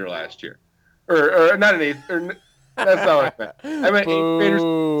 8th grader last year, or not an 8th. Or, that's not what I meant. I meant 8th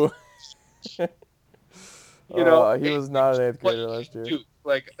graders. You know, he was not an 8th grader last year. Dude,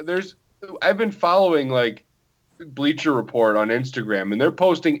 like, I've been following like Bleacher Report on Instagram, and they're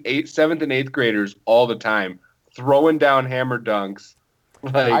posting 7th and 8th graders all the time, throwing down hammer dunks.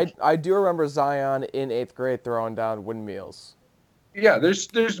 Like, I do remember Zion in 8th grade throwing down windmills. Yeah,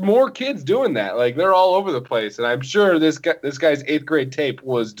 there's more kids doing that. Like, they're all over the place, and I'm sure this guy's 8th grade tape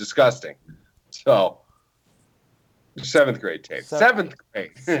was disgusting. So, 7th grade tape. 7th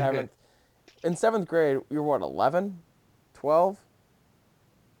grade. 7th. In 7th grade, you're what, 11? 12?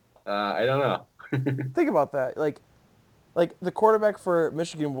 I don't know. Think about that. Like the quarterback for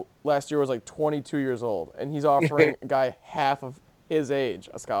Michigan last year was like 22 years old, and he's offering a guy half of his age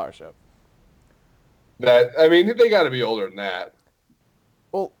a scholarship. They got to be older than that.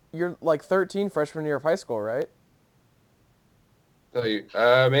 Well, you're like 13 freshman year of high school, right?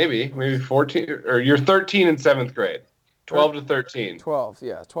 So maybe 14, or you're 13 in 7th grade. 12 to 13. 12,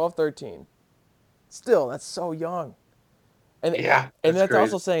 yeah, 12, 13. Still, that's so young. And yeah, and that's crazy.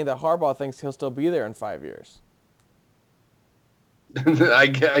 also saying that Harbaugh thinks he'll still be there in 5 years. I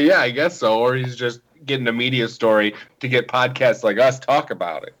guess so. Or he's just getting a media story to get podcasts like us talk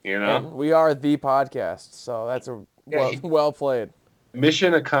about it, you know? And we are the podcast, so that's well played.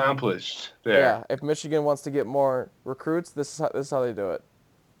 Mission accomplished there. Yeah, if Michigan wants to get more recruits, this is how they do it.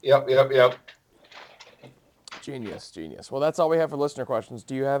 Yep. Genius. Well, that's all we have for listener questions.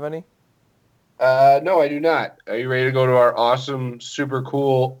 Do you have any? No, I do not. Are you ready to go to our awesome, super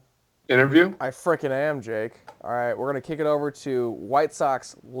cool interview? I frickin' am, Jake. All right, we're going to kick it over to White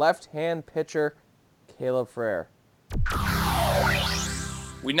Sox left-hand pitcher Caleb Frare.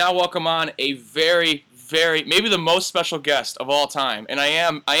 We now welcome on a very, very, maybe the most special guest of all time, and I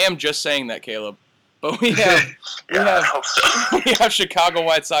am just saying that, Caleb. But we have Chicago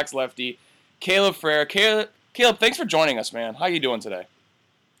White Sox lefty Caleb Frare. Caleb, thanks for joining us, man. How you doing today?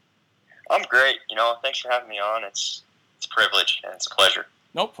 I'm great. Thanks for having me on. It's a privilege and it's a pleasure.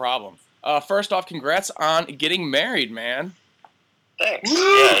 No problem. First off, congrats on getting married, man. Thanks.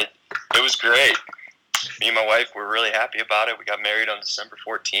 Yeah, it was great. Me and my wife were really happy about it. We got married on December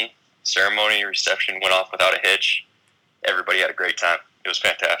 14th. Ceremony reception went off without a hitch. Everybody had a great time. It was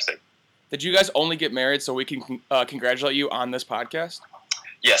fantastic. Did you guys only get married so we can congratulate you on this podcast?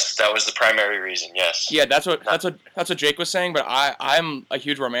 Yes, that was the primary reason. Yes. Yeah, that's what Jake was saying. But I'm a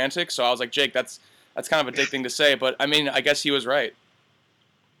huge romantic, so I was like, Jake, that's kind of a dick thing to say. But I mean, I guess he was right.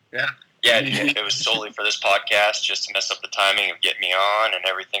 Yeah. Yeah, it was solely for this podcast, just to mess up the timing of getting me on and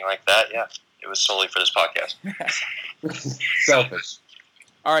everything like that. Yeah, it was solely for this podcast. Selfish.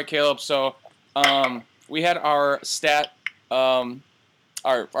 All right, Caleb. So we had our stat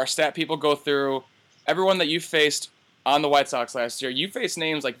our stat people go through everyone that you faced on the White Sox last year. You faced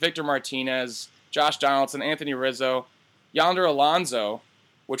names like Victor Martinez, Josh Donaldson, Anthony Rizzo, Yonder Alonso,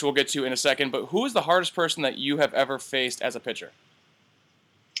 which we'll get to in a second. But who is the hardest person that you have ever faced as a pitcher?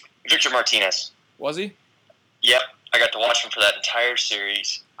 Victor Martinez. Was he? Yep. I got to watch him for that entire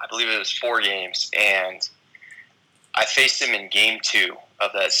series. I believe it was 4 games, and I faced him in Game 2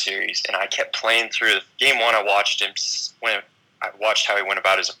 of that series, and I kept playing through. Game 1, I watched him I watched how he went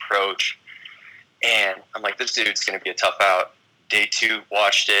about his approach, and I'm like, this dude's going to be a tough out. Day 2,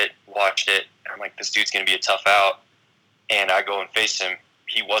 watched it, and I'm like, this dude's going to be a tough out. And I go and face him.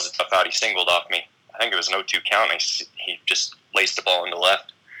 He was a tough out. He singled off me. I think it was an 0-2 count. And he just laced the ball into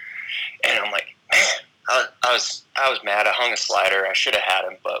left. And I'm like, man, I was mad. I hung a slider. I should have had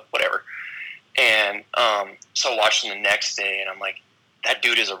him, but whatever. And so I watched him the next day, and I'm like, that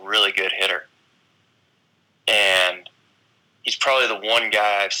dude is a really good hitter. And he's probably the one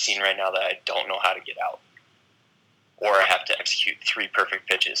guy I've seen right now that I don't know how to get out. Or I have to execute 3 perfect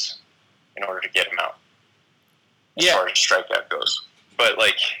pitches in order to get him out. As far as strikeout goes. But,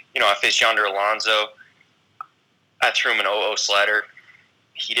 I faced Yonder Alonso. I threw him an 0-0 slider.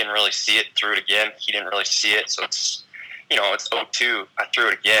 He didn't really see it. Threw it again. He didn't really see it. So it's 0-2. I threw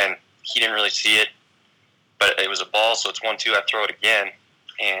it again. He didn't really see it. But it was a ball, so it's 1-2. I throw it again.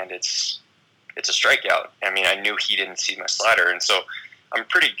 And it's a strikeout. I mean, I knew he didn't see my slider. And so I'm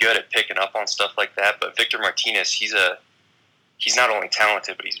pretty good at picking up on stuff like that. But Victor Martinez, he's not only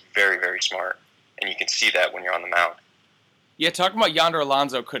talented, but he's very, very smart. And you can see that when you're on the mound. Yeah, talking about Yonder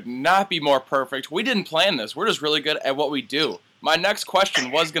Alonso could not be more perfect. We didn't plan this. We're just really good at what we do. My next question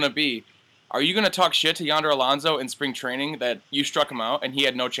was going to be, are you going to talk shit to Yonder Alonso in spring training that you struck him out and he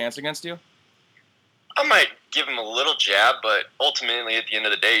had no chance against you? I might give him a little jab, but ultimately at the end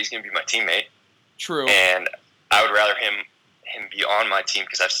of the day, he's going to be my teammate. True. And I would rather him be on my team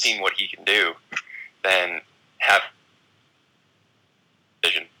because I've seen what he can do than have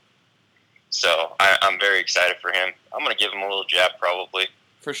vision. So I'm very excited for him. I'm going to give him a little jab probably.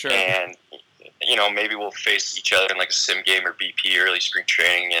 For sure. And, maybe we'll face each other in like a sim game or BP early spring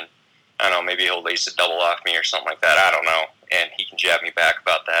training, and I don't know, maybe he'll lace a double off me or something like that. I don't know. And he can jab me back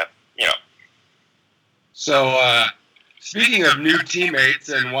about that, So, speaking of new teammates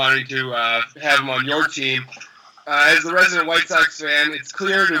and wanting to have them on your team, as the resident White Sox fan, it's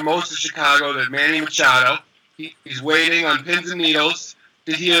clear to most of Chicago that Manny Machado, he's waiting on pins and needles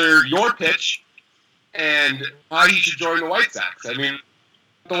to hear your pitch and how he should join the White Sox. I mean,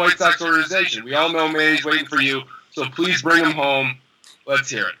 the White Sox organization. We all know Manny's waiting for you, so please bring him home. Let's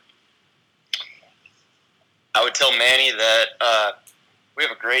hear it. I would tell Manny that we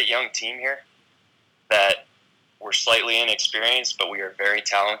have a great young team here, that we're slightly inexperienced, but we are very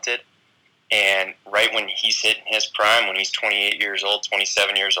talented. And right when he's hitting his prime, when he's 28 years old,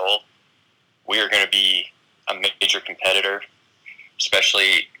 27 years old, we are going to be a major competitor,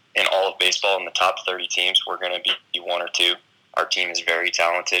 especially in all of baseball. In the top 30 teams, we're going to be 1 or 2. Our team is very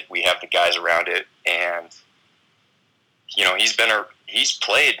talented. We have the guys around it. And, he's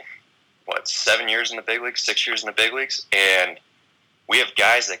played, 7 years in the big leagues, 6 years in the big leagues. And we have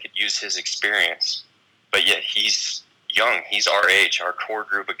guys that could use his experience. But yet he's young. He's our age. Our core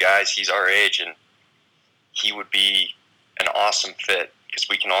group of guys, he's our age. And he would be an awesome fit because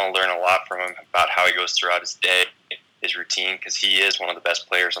we can all learn a lot from him about how he goes throughout his day, his routine, because he is one of the best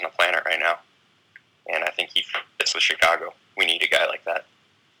players on the planet right now. And I think he fits with Chicago. We need a guy like that.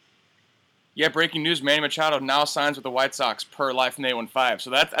 Yeah, breaking news, Manny Machado now signs with the White Sox per Live from 815. So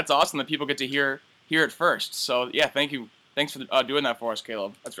that's awesome that people get to hear it first. So, yeah, thank you. Thanks for doing that for us,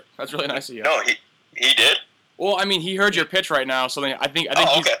 Caleb. That's really nice of you. No, he did? Well, I mean, he heard your pitch right now, so I think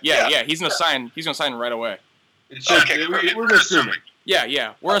okay. He's gonna sign. He's gonna sign right away. We're assuming.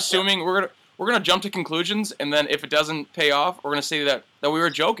 Yeah. We're assuming we're gonna jump to conclusions, and then if it doesn't pay off, we're gonna say that we were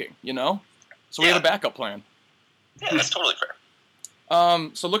joking. So we have a backup plan. Yeah, that's totally fair.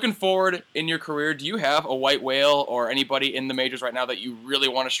 So looking forward in your career, do you have a white whale or anybody in the majors right now that you really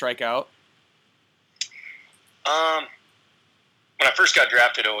want to strike out? When I first got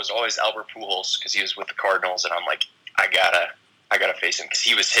drafted, it was always Albert Pujols because he was with the Cardinals, and I'm like, I gotta face him because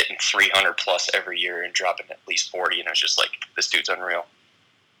he was hitting 300 plus every year and dropping at least 40, and I was just like, this dude's unreal.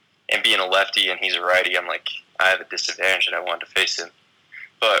 And being a lefty and he's a righty, I'm like, I have a disadvantage, and I wanted to face him.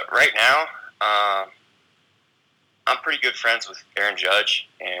 But right now, I'm pretty good friends with Aaron Judge,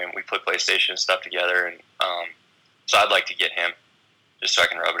 and we play PlayStation and stuff together, and so I'd like to get him just so I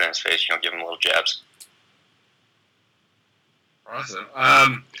can rub it in his face, give him little jabs.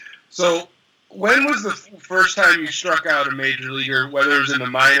 Awesome. So when was the first time you struck out a major leaguer, whether it was in the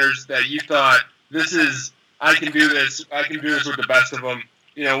minors, that you thought, I can do this with the best of them?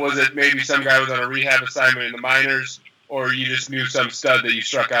 Was it maybe some guy was on a rehab assignment in the minors, or you just knew some stud that you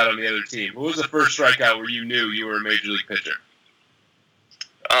struck out on the other team? What was the first strikeout where you knew you were a major league pitcher?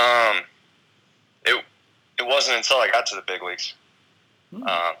 It wasn't until I got to the big leagues.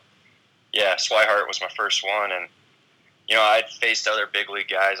 Swihart was my first one, and I'd faced other big league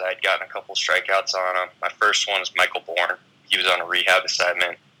guys. I'd gotten a couple strikeouts on him. My first one was Michael Bourne. He was on a rehab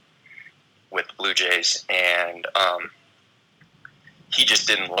assignment with the Blue Jays, and he just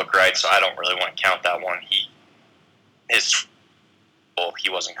didn't look right, so I don't really want to count that one. He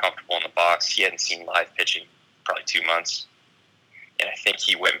wasn't comfortable in the box. He hadn't seen live pitching probably 2 months, and I think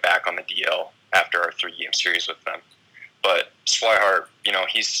he went back on the DL after our 3-game series with them. But Swihart,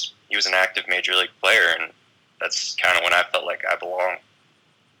 he was an active major league player, and that's kind of when I felt like I belong.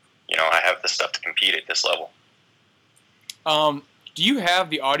 I have the stuff to compete at this level. Do you have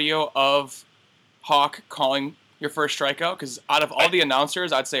the audio of Hawk calling your first strikeout? Because out of all the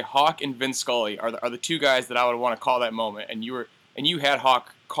announcers, I'd say Hawk and Vin Scully are the two guys that I would want to call that moment, and you had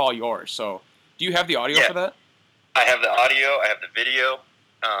Hawk call yours. So do you have the audio for that? I have the audio. I have the video.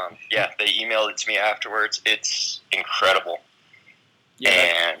 They emailed it to me afterwards. It's incredible.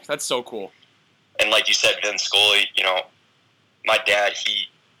 Yeah, that's so cool. And like you said, Vin Scully, my dad, he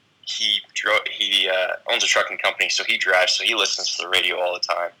owns a trucking company, so he drives, so he listens to the radio all the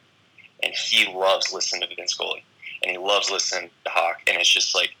time. And he loves listening to Vin Scully. And he loves listening to Hawk. And it's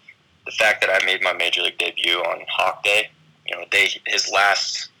just like the fact that I made my major league debut on Hawk Day, his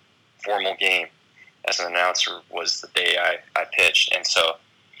last formal game as an announcer was the day I pitched. And so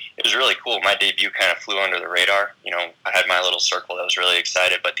it was really cool. My debut kind of flew under the radar. I had my little circle that was really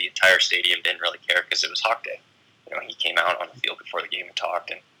excited, but the entire stadium didn't really care because it was Hawk Day. He came out on the field before the game and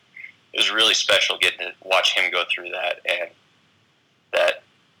talked, and it was really special getting to watch him go through that. And that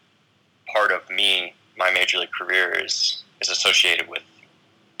part of me, my major league career, is associated with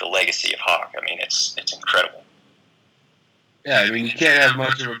the legacy of Hawk. I mean, it's incredible. Yeah, you can't have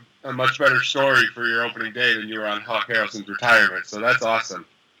a much better story for your opening day than you were on Hawk Harrelson's retirement. So that's awesome.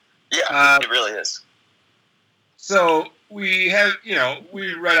 Yeah, it really is. So we have,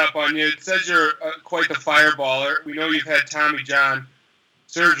 we read up on you. It says you're quite the fireballer. We know you've had Tommy John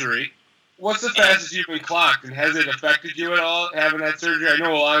surgery. What's the fastest you've been clocked, and has it affected you at all, having that surgery? I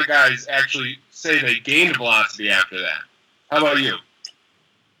know a lot of guys actually say they gained velocity after that. How about you?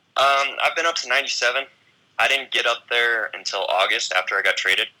 I've been up to 97. I didn't get up there until August after I got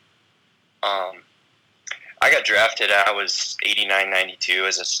traded. I got drafted, I was 89, 92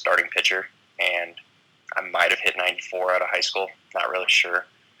 as a starting pitcher, and I might have hit 94 out of high school, not really sure.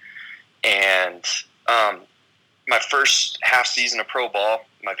 And my first half season of pro ball,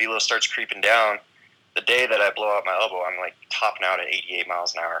 my velo starts creeping down. The day that I blow out my elbow, I'm like topping out at 88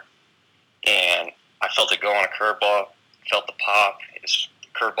 miles an hour. And I felt it go on a curveball, felt the pop. The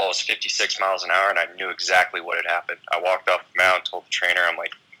curveball was 56 miles an hour, and I knew exactly what had happened. I walked off the mound, told the trainer, I'm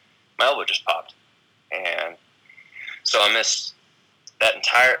like, my elbow just popped. And so I missed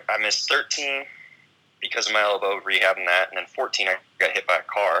 13 because of my elbow, rehabbing that, and then 14 I got hit by a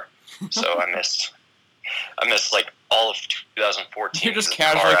car. So I missed like all of 2014. You're just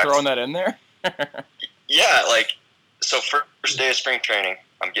casually throwing that in there? Yeah, so first day of spring training,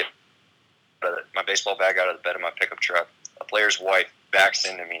 I'm getting my baseball bag out of the bed of my pickup truck. A player's wife backs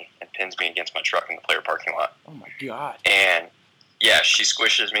into me and pins me against my truck in the player parking lot. Oh my God. And yeah, she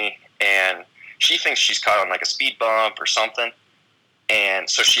squishes me, and she thinks she's caught on like a speed bump or something. And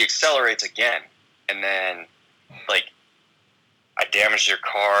so she accelerates again. And then, I damaged her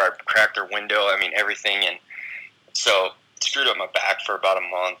car, I cracked her window, everything. And so it screwed up my back for about a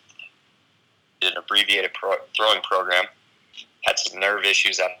month. Did an abbreviated throwing program. Had some nerve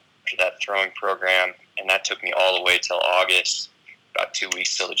issues after that throwing program. And that took me all the way till August. About 2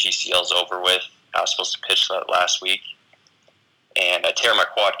 weeks till the GCL's over with. I was supposed to pitch that last week. And I tear my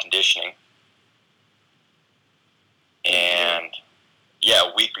quad conditioning. And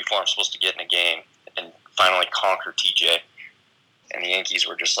a week before I'm supposed to get in a game and finally conquer TJ. And the Yankees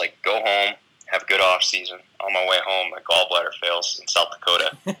were just like, go home, have a good off season. On my way home, my gallbladder fails in South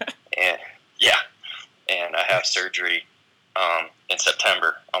Dakota. And I have surgery in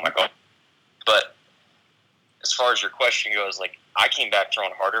September on my gallbladder. But as far as your question goes, like, I came back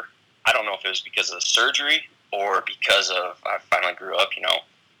throwing harder. I don't know if it was because of the surgery or because of I finally grew up. You know,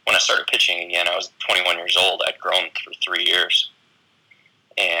 when I started pitching again, I was 21 years old. I'd grown for 3 years.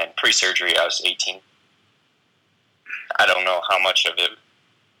 And pre-surgery, I was 18. I don't know how much of it,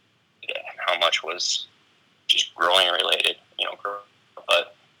 how much was just growing related, you know,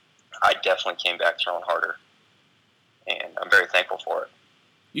 but I definitely came back throwing harder. And I'm very thankful for it.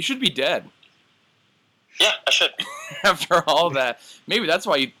 You should be dead. Yeah, I should. After all that. Maybe that's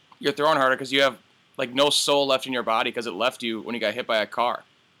why you're throwing harder, because you have, like, no soul left in your body because it left you when you got hit by a car.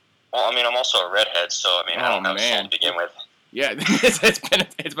 Well, I mean, I'm also a redhead, so, I mean, I don't have soul to begin with. Yeah,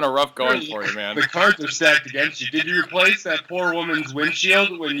 it's been a rough going for you, man. The cards are stacked against you. Did you replace that poor woman's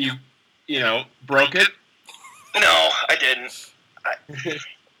windshield when you broke it? No, I didn't.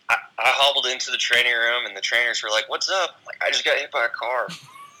 I hobbled into the training room, and the trainers were like, "What's up?" I'm like, "I just got hit by a car."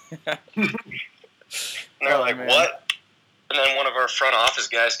 And they're like, man. "What?" And then one of our front office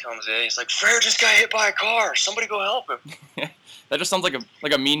guys comes in. He's like, "Frere just got hit by a car. Somebody go help him." That just sounds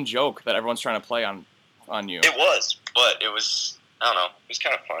like a mean joke that everyone's trying to play on you. It was, but it was, I don't know, it was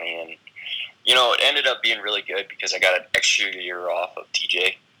kind of funny. And, you know, it ended up being really good because I got an extra year off of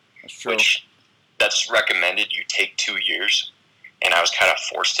TJ. That's true. Which, that's recommended you take 2 years. And I was kind of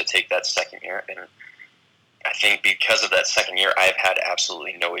forced to take that second year. And I think because of that second year, I've had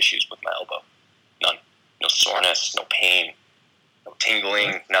absolutely no issues with my elbow. None. No soreness, no pain, no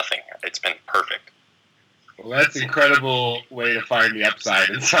tingling, nothing. It's been perfect. Well, that's an incredible way to find the upside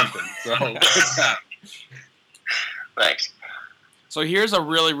in something. So, good job. Thanks. So here's a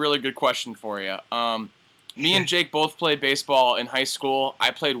really, really good question for you. Me and Jake both played baseball in high school. I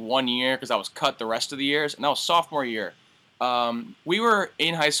played 1 year because I was cut the rest of the years, and that was sophomore year. We were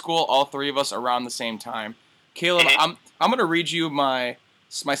in high school, all three of us, around the same time. Caleb, I'm going to read you my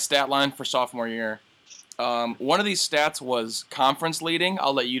stat line for sophomore year. One of these stats was conference leading.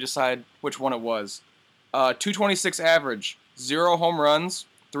 I'll let you decide which one it was. 226 average, 0 home runs,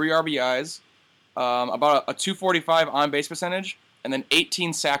 3 RBIs, about a 245 on-base percentage, and then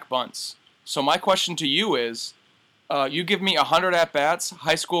 18 sack bunts. So my question to you is, you give me 100 at-bats,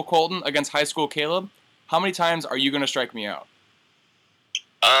 high school Colton against high school Caleb. How many times are you going to strike me out?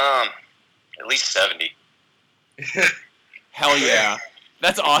 At least 70. Hell yeah.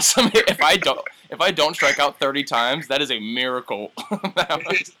 That's awesome. If I don't strike out 30 times, that is a miracle.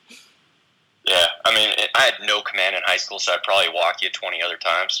 Yeah, I mean, I had no command in high school, so I'd probably walk you 20 other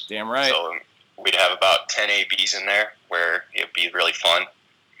times. Damn right. So we'd have about 10 ABs in there where it'd be really fun.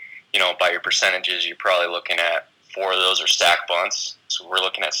 You know, by your percentages, you're probably looking at 4 of those are sack bunts. So we're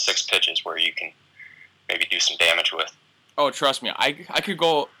looking at 6 pitches where you can maybe do some damage with. Oh, trust me. I could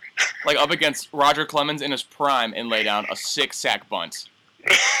go like up against Roger Clemens in his prime and lay down a 6 sack bunt.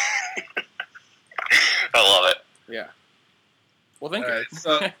 I love it. Yeah. Well, thank you.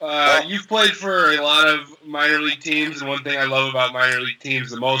 All right, so you've played for a lot of minor league teams, and one thing I love about minor league teams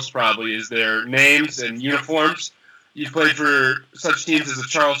the most probably is their names and uniforms. You've played for such teams as the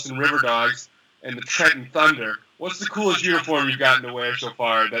Charleston River Dogs and the Trenton Thunder. What's the coolest uniform you've gotten to wear so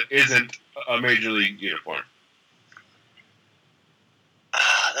far that isn't a major league uniform?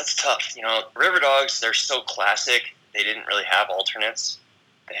 That's tough. You know, River Dogs, they're so classic. They didn't really have alternates.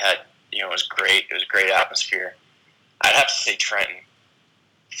 They had, you know, it was great. It was a great atmosphere. I'd have to say Trenton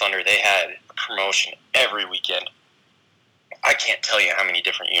Thunder. They had a promotion every weekend. I can't tell you how many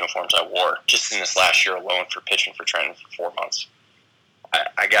different uniforms I wore just in this last year alone for pitching for Trenton for 4 months.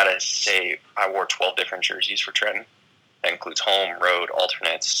 I gotta say I wore 12 different jerseys for Trenton. That includes home, road,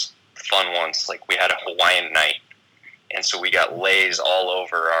 alternates, fun ones. Like we had a Hawaiian night, and so we got lays all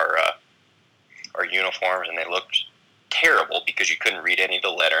over our uniforms, and they looked terrible because you couldn't read any of the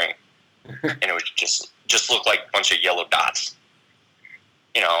lettering, and it was just looked like a bunch of yellow dots.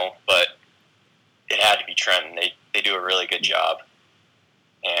 You know, but it had to be Trenton. They do a really good job,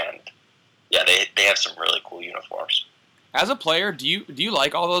 and yeah, they have some really cool uniforms. As a player, do you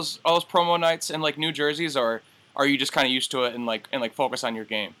like all those promo nights and like new jerseys, or are you just kind of used to it and like focus on your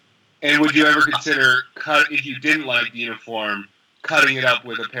game? And would you ever consider if you didn't like the uniform, cutting it up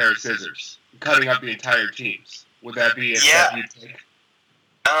with a pair of scissors, cutting up the entire teams? Would that be a step you'd take?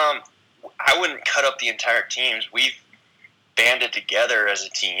 I wouldn't cut up the entire teams. We've banded together as a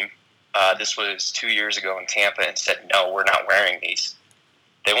team. This was 2 years ago in Tampa, and said, no, we're not wearing these.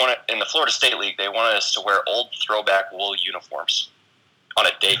 They wanted, in the Florida State League, they wanted us to wear old throwback wool uniforms. on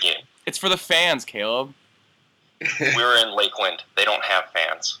a day game. It's for the fans, Caleb. We were in Lakeland. They don't have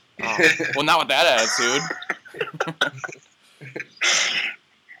fans. Oh. Well, not with that attitude.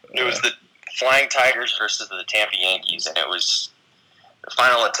 It was the Flying Tigers versus the Tampa Yankees, and it was the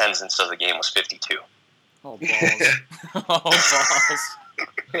final attendance of the game was 52. Oh, balls. Oh, balls.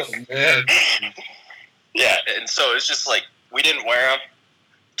 Oh, man. Yeah, and so it's just like we didn't wear them.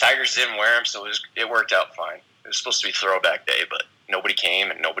 Tigers didn't wear them, so it worked out fine. It was supposed to be throwback day, but nobody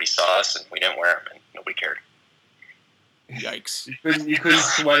came and nobody saw us, and we didn't wear them, and nobody cared. Yikes. You couldn't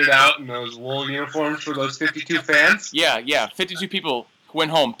sweat it out in those wool uniforms for those 52 fans? Yeah. 52 people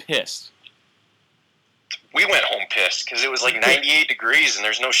went home pissed. We went home pissed because it was like 98 degrees, and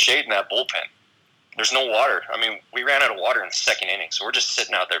there's no shade in that bullpen. There's no water. I mean, we ran out of water in the second inning, so we're just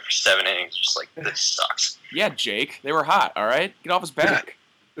sitting out there for 7 innings, just like, this sucks. Yeah, Jake. They were hot, all right? Get off his back.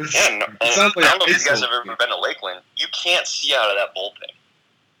 Yeah, no, I don't know if you guys have ever been to Lakeland. You can't see out of that bullpen.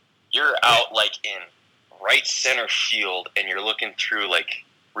 You're out, like, in right center field, and you're looking through, like,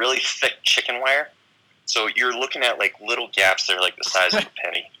 really thick chicken wire. So you're looking at, like, little gaps that are, like, the size of a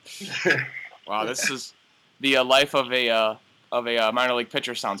penny. Wow, this is the life of a minor league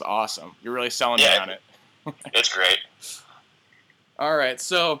pitcher. Sounds awesome. You're really selling me on it. It's great. All right,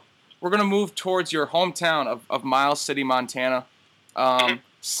 so we're going to move towards your hometown of Miles City, Montana.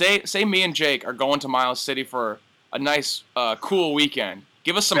 Say me and Jake are going to Miles City for a nice, cool weekend.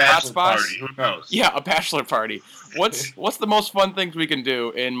 Give us some hot spots. Party. Who knows? Yeah, a bachelor party. What's the most fun things we can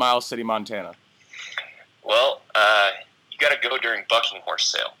do in Miles City, Montana? Well, you got to go during bucking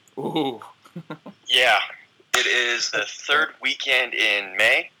horse sale. Ooh. Yeah, it is the third weekend in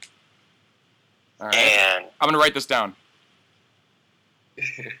May. All right. And I'm going to write this down.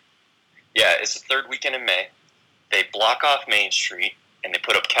 yeah, it's the third weekend in May. They block off Main Street, and they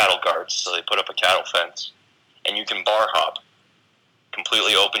put up cattle guards, so they put up a cattle fence. And you can bar hop.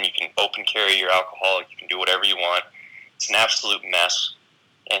 Completely open. You can open carry your alcohol. You can do whatever you want. It's an absolute mess.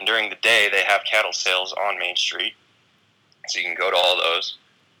 And during the day, they have cattle sales on Main Street, so you can go to all those.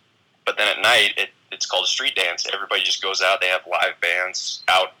 But then at night, it's called a street dance. Everybody just goes out. They have live bands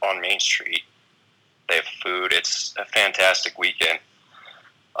out on Main Street. They have food. It's a fantastic weekend.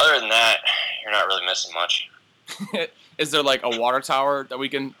 Other than that, you're not really missing much. Is there like a water tower that we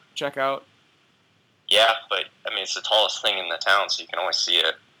can check out? Yeah, but I mean, it's the tallest thing in the town, so you can always see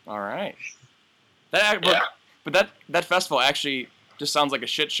it. All right. Yeah. But that festival actually just sounds like a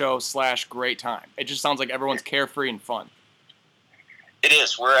shit show / great time. It just sounds like everyone's carefree and fun. It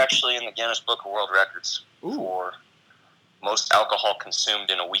is. We're actually in the Guinness Book of World Records for most alcohol consumed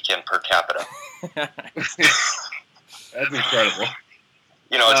in a weekend per capita. That's incredible.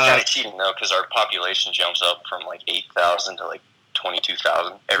 You know, it's kind of cheating, though, because our population jumps up from, like, 8,000 to, like,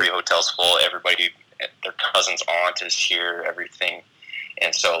 22,000. Every hotel's full. Everybody, their cousin's aunt is here, everything.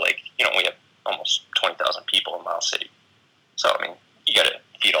 And so, like, you know, we have almost 20,000 people in Miles City. So, I mean, you got to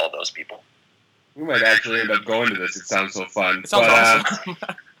feed all those people. We might actually end up going to this. It sounds so fun. It sounds awesome.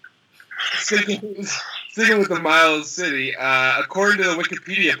 Sticking with the Miles City, according to the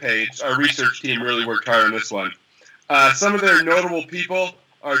Wikipedia page, our research team really worked hard on this one. Some of their notable people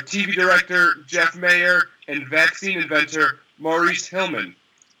are TV director Jeff Mayer and vaccine inventor Maurice Hillman,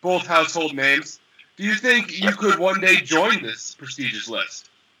 both household names. Do you think you could one day join this prestigious list?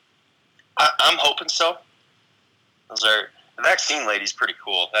 I'm hoping so. The vaccine lady's pretty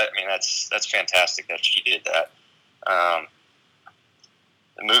cool. That's fantastic that she did that.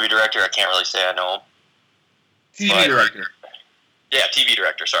 The movie director, I can't really say I know him. TV director. Yeah, TV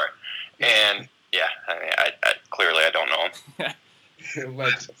director, sorry. And, yeah, I mean, I clearly I don't know him.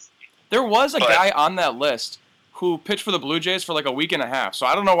 Legends. There was a guy on that list who pitched for the Blue Jays for like a week and a half, so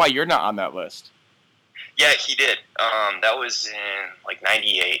I don't know why you're not on that list. Yeah, he did. That was in, like,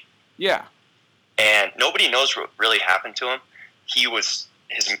 98. Yeah. And nobody knows what really happened to him. His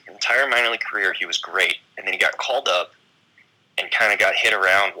entire minor league career, he was great. And then he got called up and kind of got hit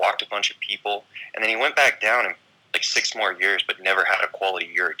around, walked a bunch of people. And then he went back down in like 6 more years, but never had a quality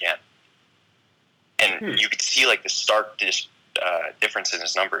year again. And you could see like the stark difference in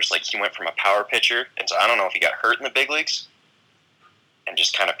his numbers. Like he went from a power pitcher, and so I don't know if he got hurt in the big leagues and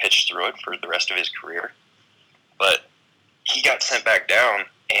just kind of pitched through it for the rest of his career. But he got sent back down,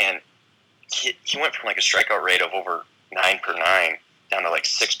 and he went from like a strikeout rate of over 9 per 9 down to like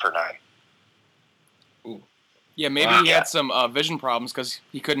 6 per 9. Ooh. Yeah, maybe he had some vision problems because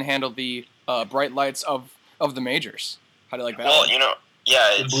he couldn't handle the bright lights of the majors. How do you like that? Well, you know,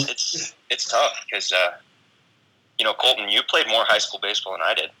 yeah, it's tough because, you know, Colton, you played more high school baseball than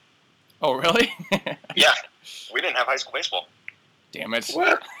I did. Oh, really? Yeah, we didn't have high school baseball. Damn it.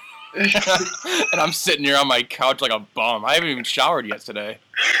 What? And I'm sitting here on my couch like a bum. I haven't even showered yet today.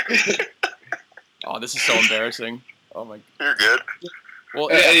 Oh, this is so embarrassing. Oh my. You're good. Well,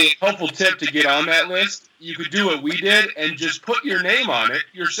 A helpful tip to get on that list, you could do what we did and just put your name on it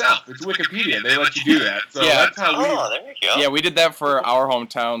yourself. It's Wikipedia. They let you do that. So Yeah. that's how we... Oh, there you go. Yeah, we did that for our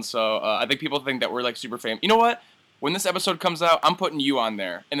hometown, so I think people think that we're like super famous. You know what? When this episode comes out, I'm putting you on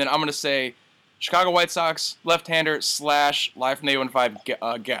there, and then I'm gonna say Chicago White Sox left-hander / Live from the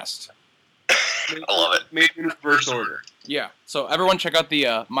 815 guest. I love it. Made in reverse order. Yeah. So everyone, check out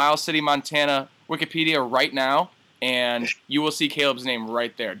the Miles City, Montana Wikipedia right now, and you will see Caleb's name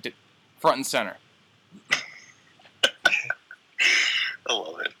right there, front and center. I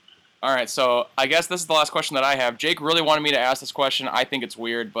love it. All right, so I guess this is the last question that I have. Jake really wanted me to ask this question. I think it's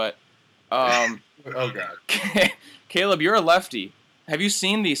weird, but Oh, God. Caleb, you're a lefty. Have you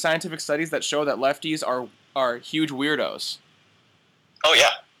seen the scientific studies that show that lefties are huge weirdos? Oh,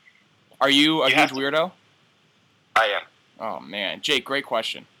 yeah. Are you a You huge have to. weirdo? I am. Oh, man. Jake, great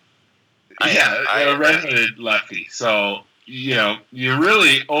question. Yeah, I a am. redheaded lefty. So, you're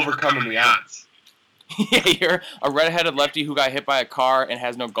really overcoming the odds. Yeah, you're a redheaded lefty who got hit by a car and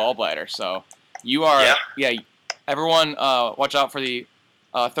has no gallbladder. So you are, Yeah. everyone watch out for the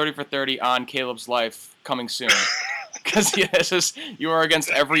 30 for 30 on Caleb's life coming soon. Because you are against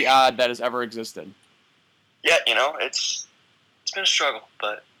every odd that has ever existed. Yeah, it's been a struggle,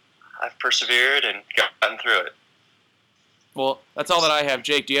 but I've persevered and gotten through it. Well, that's all that I have.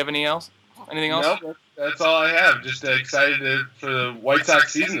 Jake, do you have anything else? Nope, that's all I have. Just excited for the White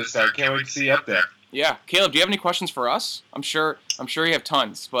Sox season to start. Can't wait to see you up there. Yeah. Caleb, do you have any questions for us? I'm sure you have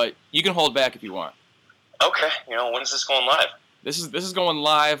tons, but you can hold back if you want. Okay, when's this going live? This is going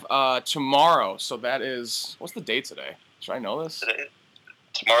live tomorrow, so that is, what's the date today? Should I know this?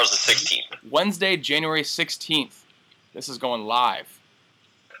 Tomorrow's the 16th. Wednesday, January 16th. This is going live.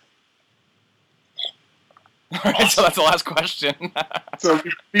 All right, so that's the last question. So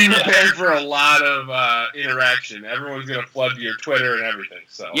be prepared for a lot of interaction. Everyone's going to flood to your Twitter and everything.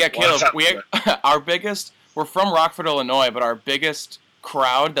 So Yeah, watch Caleb, out for it. we're from Rockford, Illinois, but our biggest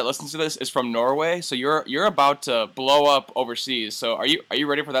crowd that listens to this is from Norway. So you're about to blow up overseas. So are you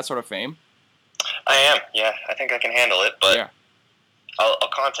ready for that sort of fame? I am, yeah. I think I can handle it, but Yeah. I'll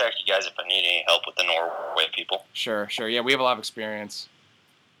contact you guys if I need any help with the Norway people. Sure. Yeah, we have a lot of experience.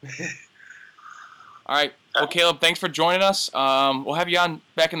 All right. Well, Caleb, thanks for joining us. We'll have you on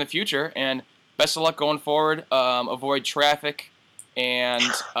back in the future, and best of luck going forward. Avoid traffic and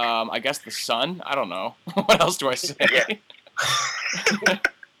I guess the sun. I don't know. What else do I say? Yeah.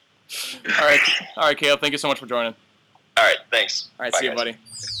 All right, Caleb. Thank you so much for joining. All right, thanks. All right, Bye, see you, guys. buddy.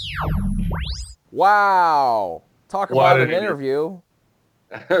 Wow. Talk What about an an interview.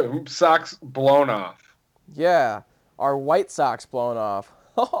 Sox blown off. Yeah. Our White Sox blown off.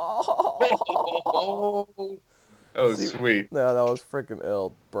 That was sweet. No, that was freaking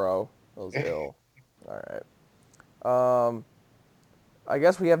ill, bro. That was ill. All right. I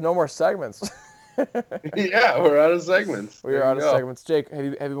guess we have no more segments. Yeah, we're out of segments. We are There out you of go. segments. Jake, have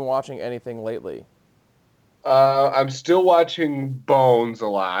you been watching anything lately? I'm still watching Bones a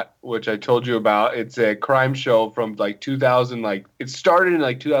lot, which I told you about. It's a crime show from like 2000. Like it started in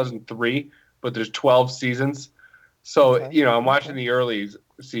like 2003, but there's 12 seasons. So Okay. I'm watching the early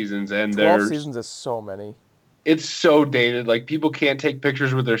seasons, and 12 there's seasons is so many. it's so dated. Like people can't take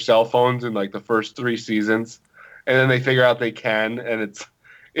pictures with their cell phones in like the first 3 seasons, and then they figure out they can, and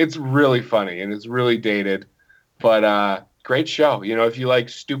it's really funny and it's really dated, but great show. If you like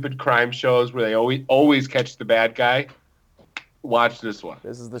stupid crime shows where they always catch the bad guy, watch this one.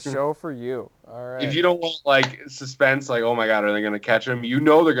 This is the show for you. All right. If you don't want like suspense, like oh my god, are they going to catch him? They're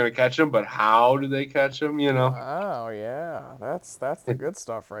going to catch him, but how do they catch him? Oh yeah, that's the good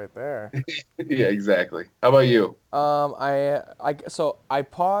stuff right there. Yeah, exactly. How about you? So I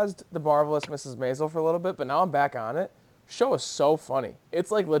paused The Marvelous Mrs. Maisel for a little bit, but now I'm back on it. Show is so funny.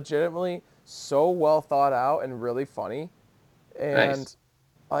 It's like legitimately so well thought out and really funny, and Nice.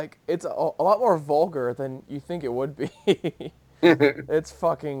 like it's a lot more vulgar than you think it would be.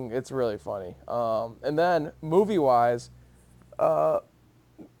 It's really funny. And then movie wise, I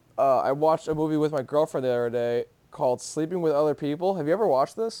watched a movie with my girlfriend the other day called Sleeping with Other People. Have you ever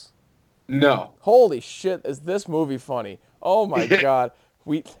watched this? No. Holy shit, is this movie funny? Oh my god.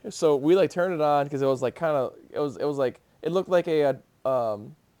 We like turned it on because it was like it looked like a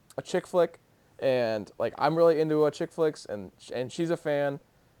chick flick, and like I'm really into chick flicks, and she's a fan,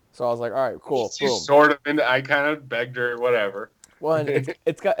 so I was like, all right, cool, boom. She's sort of into. I kind of begged her, whatever. Well, and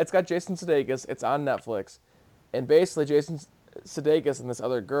it's got Jason Sudeikis. It's on Netflix, and basically Jason Sudeikis and this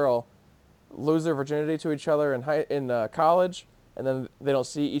other girl lose their virginity to each other in college, and then they don't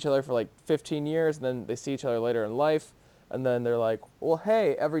see each other for like 15 years, and then they see each other later in life, and then they're like, well,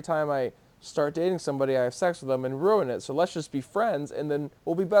 hey, every time I start dating somebody, I have sex with them and ruin it, so let's just be friends, and then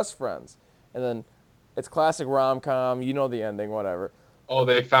we'll be best friends. And then it's classic rom-com, you know the ending, whatever. Oh,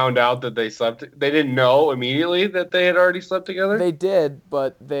 they found out that they slept. They didn't know immediately that they had already slept together. They did,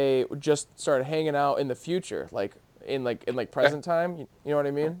 but they just started hanging out in the future, like in present time. You know what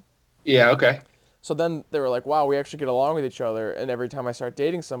I mean? Yeah. Okay. So then they were like, wow, we actually get along with each other. And every time I start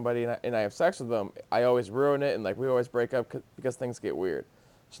dating somebody and I have sex with them, I always ruin it. And like we always break up because things get weird.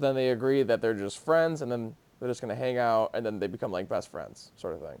 So then they agree that they're just friends, and then they're just going to hang out, and then they become like best friends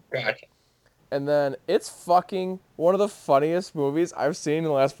sort of thing. Gotcha. And then it's fucking one of the funniest movies I've seen in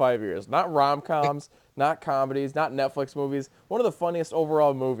the last 5 years. Not rom-coms, not comedies, not Netflix movies. One of the funniest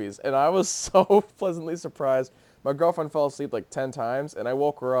overall movies. And I was so pleasantly surprised. My girlfriend fell asleep like 10 times, and I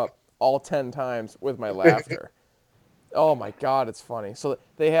woke her up all 10 times with my laughter. Oh my God, it's funny. So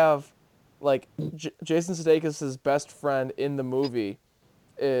they have, like, Jason Sudeikis' best friend in the movie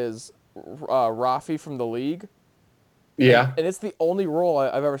is Rafi from The League. Yeah. And it's the only role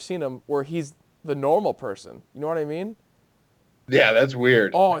I've ever seen him where he's the normal person. You know what I mean? Yeah, that's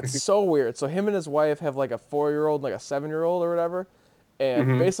weird. Oh, it's so weird. So him and his wife have like a 4-year-old, like a 7-year-old or whatever.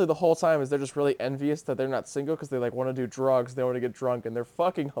 And basically the whole time is they're just really envious that they're not single because they like want to do drugs, they want to get drunk, and they're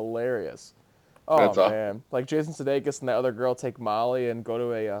fucking hilarious. Oh, That's awesome. man. Like Jason Sudeikis and that other girl take Molly and go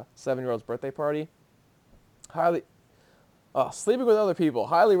to a 7-year-old's birthday party. Sleeping with Other People,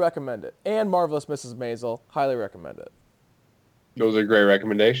 highly recommend it. And Marvelous Mrs. Maisel, highly recommend it. Those are great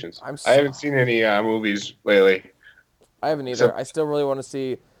recommendations. I haven't seen any movies lately. I haven't either. I still really want to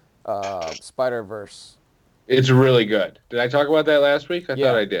see Spider-Verse. It's really good. Did I talk about that last week? I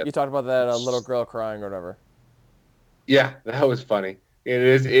thought I did. You talked about that little girl crying or whatever. Yeah, that was funny.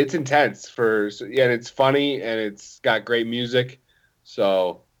 It's intense and it's funny, and it's got great music.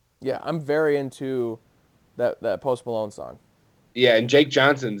 So yeah, I'm very into that Post Malone song. Yeah, and Jake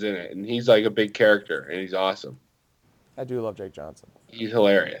Johnson's in it, and he's like a big character, and he's awesome. I do love Jake Johnson. He's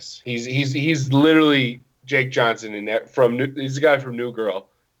hilarious. He's literally Jake Johnson he's the guy from New Girl.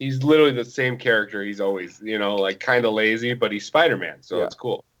 He's literally the same character he's always, like kind of lazy, but he's Spider-Man, so it's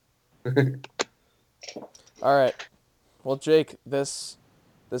cool. All right. Well, Jake, this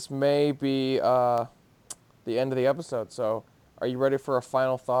may be the end of the episode, so are you ready for a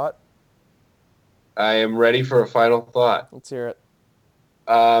final thought? I am ready for a final thought. Let's hear it.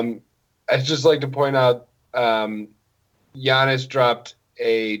 I'd just like to point out Giannis dropped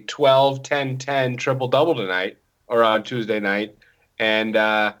a 12-10-10 triple-double tonight, or on Tuesday night, and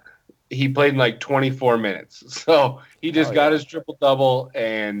he played in like 24 minutes. So he just got his triple-double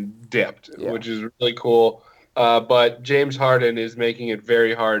and dipped, which is really cool. But James Harden is making it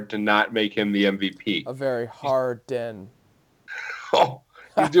very hard to not make him the MVP. A very hard den. Oh,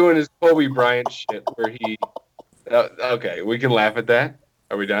 he's doing his Kobe Bryant shit where he... okay, we can laugh at that.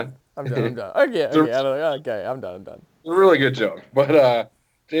 Are we done? I'm done. Okay, I'm done. It's a really good joke. But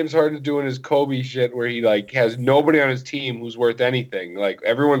James Harden's doing his Kobe shit where he like has nobody on his team who's worth anything. Like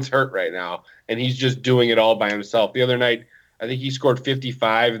everyone's hurt right now, and he's just doing it all by himself. The other night, I think he scored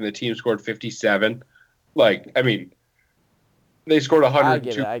 55 and the team scored 57. Like, I mean, they scored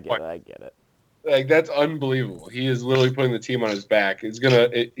 102 points. I get it. Like, that's unbelievable. He is literally putting the team on his back. He's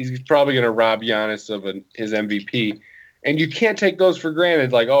probably gonna rob Giannis of his MVP, and you can't take those for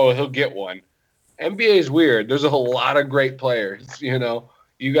granted. Like, oh, he'll get one. NBA is weird. There's a lot of great players. You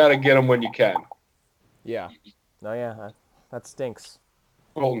got to get them when you can. Yeah. No, yeah, that stinks.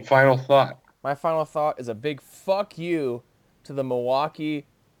 Colton, final thought. My final thought is a big fuck you to the Milwaukee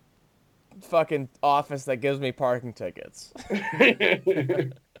fucking office that gives me parking tickets.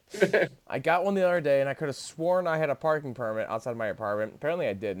 I got one the other day, and I could have sworn I had a parking permit outside my apartment. Apparently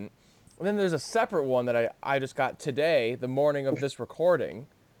I didn't. And then there's a separate one that I just got today, the morning of this recording,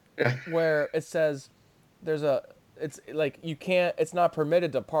 where it says it's like it's not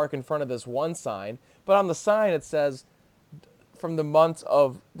permitted to park in front of this one sign, but on the sign it says from the months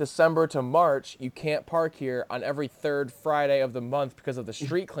of December to March, you can't park here on every third Friday of the month because of the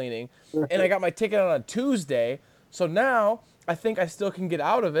street cleaning. And I got my ticket on a Tuesday, so now I think I still can get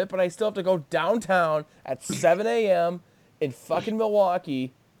out of it, but I still have to go downtown at 7 a.m. in fucking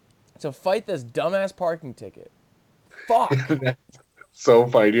Milwaukee to fight this dumbass parking ticket. Fuck. So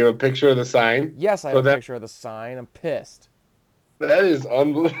funny. Do you have a picture of the sign? Yes, I have a picture of the sign. I'm pissed. That is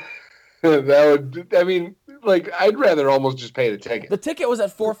unbelievable. I'd rather almost just pay the ticket. The ticket was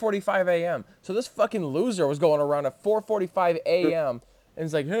at 4:45 a.m. So this fucking loser was going around at 4:45 a.m. and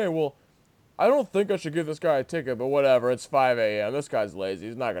he's like, hey, well, I don't think I should give this guy a ticket, but whatever. It's 5 a.m. This guy's lazy.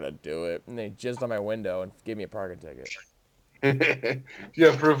 He's not going to do it. And they jizzed on my window and gave me a parking ticket. If you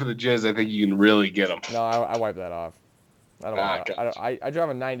have proof of the jizz, I think you can really get them. No, I wipe that off. I don't want that. gotcha. I drive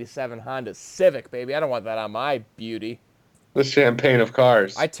a 97 Honda Civic, baby. I don't want that on my beauty. The champagne of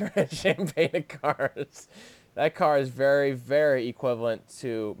cars. I turn champagne to cars. That car is very, very equivalent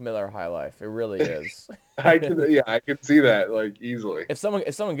to Miller High Life. It really is. I can see that like easily. If someone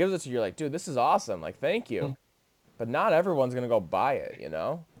gives it to you, you're like, dude, this is awesome. Like, thank you. But not everyone's gonna go buy it, you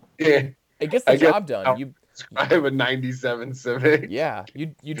know? Yeah. It gets the I guess job done. I'll- I have a 97 Civic.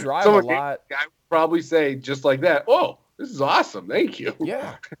 You drive Someone a lot. I would probably say just like that. Oh, this is awesome. Thank you.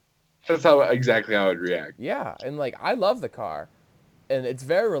 Yeah. That's exactly how I'd react. Yeah, and like I love the car, and it's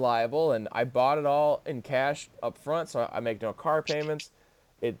very reliable. And I bought it all in cash up front, so I make no car payments.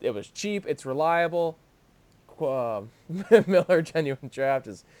 It was cheap. It's reliable. Miller Genuine Draft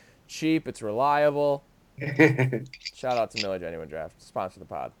is cheap. It's reliable. Shout out to Miller Genuine Draft, sponsor the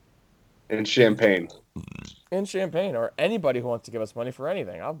pod. And champagne. And champagne, or anybody who wants to give us money for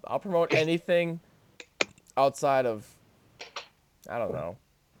anything. I'll promote anything outside of, I don't know.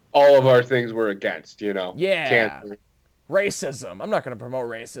 All of our things we're against, you know. Yeah. Cancer. Racism. I'm not going to promote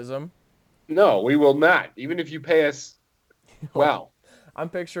racism. No, we will not. Even if you pay us well. I'm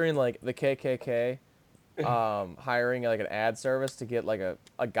picturing like the KKK hiring like an ad service to get like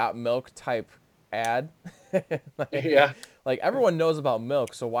a Got Milk type ad. Yeah. Like everyone knows about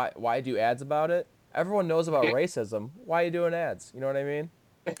milk, so why do ads about it? Everyone knows about racism. Why are you doing ads? You know what I mean?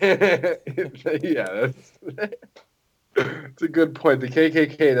 Yeah, that's a good point. The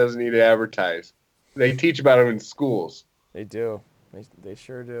KKK doesn't need to advertise. They teach about them in schools. They do. They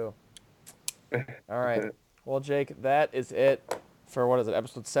sure do. All right. Well, Jake, that is it for what is it?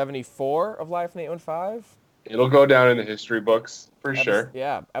 Episode 74 of Life in 815. It'll go down in the history books for sure.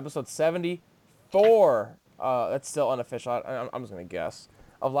 Yeah, episode 74. That's still unofficial. I'm just gonna guess.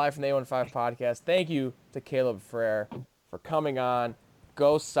 Of Live from the A15 podcast. Thank you to Caleb Frere for coming on.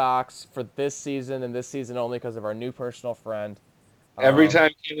 Go Sox for this season and this season only because of our new personal friend. Every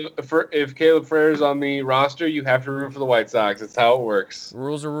time, if Caleb Frere is on the roster, you have to root for the White Sox. That's how it works.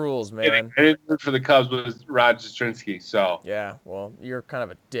 Rules are rules, I man. didn't root for the Cubs with Rod Jastrzynski, so. Yeah, well, you're kind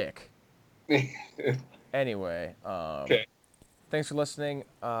of a dick. Anyway, Okay. Thanks for listening.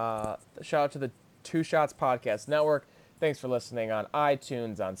 Shout out to the Two Shots Podcast Network. Thanks for listening on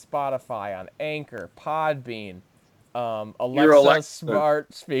iTunes, on Spotify, on Anchor, Podbean, Alexa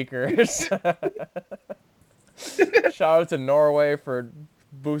smart speakers. Shout out to Norway for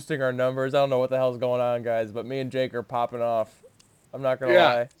boosting our numbers. I don't know what the hell's going on, guys, but me and Jake are popping off. I'm not gonna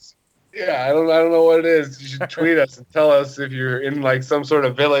lie. Yeah, I don't know what it is. You should tweet us and tell us if you're in like some sort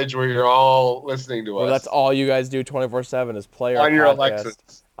of village where you're all listening to us. Well, that's all you guys do 24/7 is play our on your podcast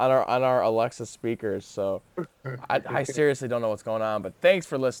Alexas. on our Alexa speakers. So I seriously don't know what's going on, but thanks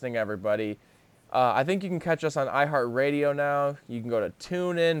for listening, everybody. I think you can catch us on iHeartRadio now. You can go to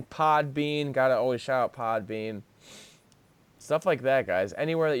TuneIn, Podbean. Gotta always shout out Podbean. Stuff like that, guys.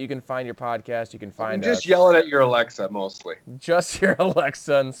 Anywhere that you can find your podcast, you can find just us. yelling at your Alexa mostly. Just your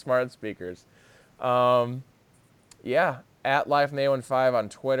Alexa and smart speakers. Yeah, at Life in the A15 on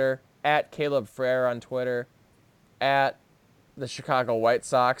Twitter, at Caleb Frere on Twitter, at the Chicago White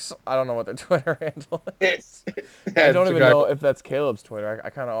Sox. I don't know what their Twitter handle is. I don't even know if that's Caleb's Twitter.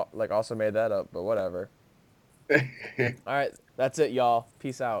 I kind of like also made that up, but whatever. All right, that's it, y'all.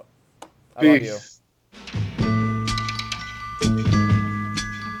 Peace out. I love you.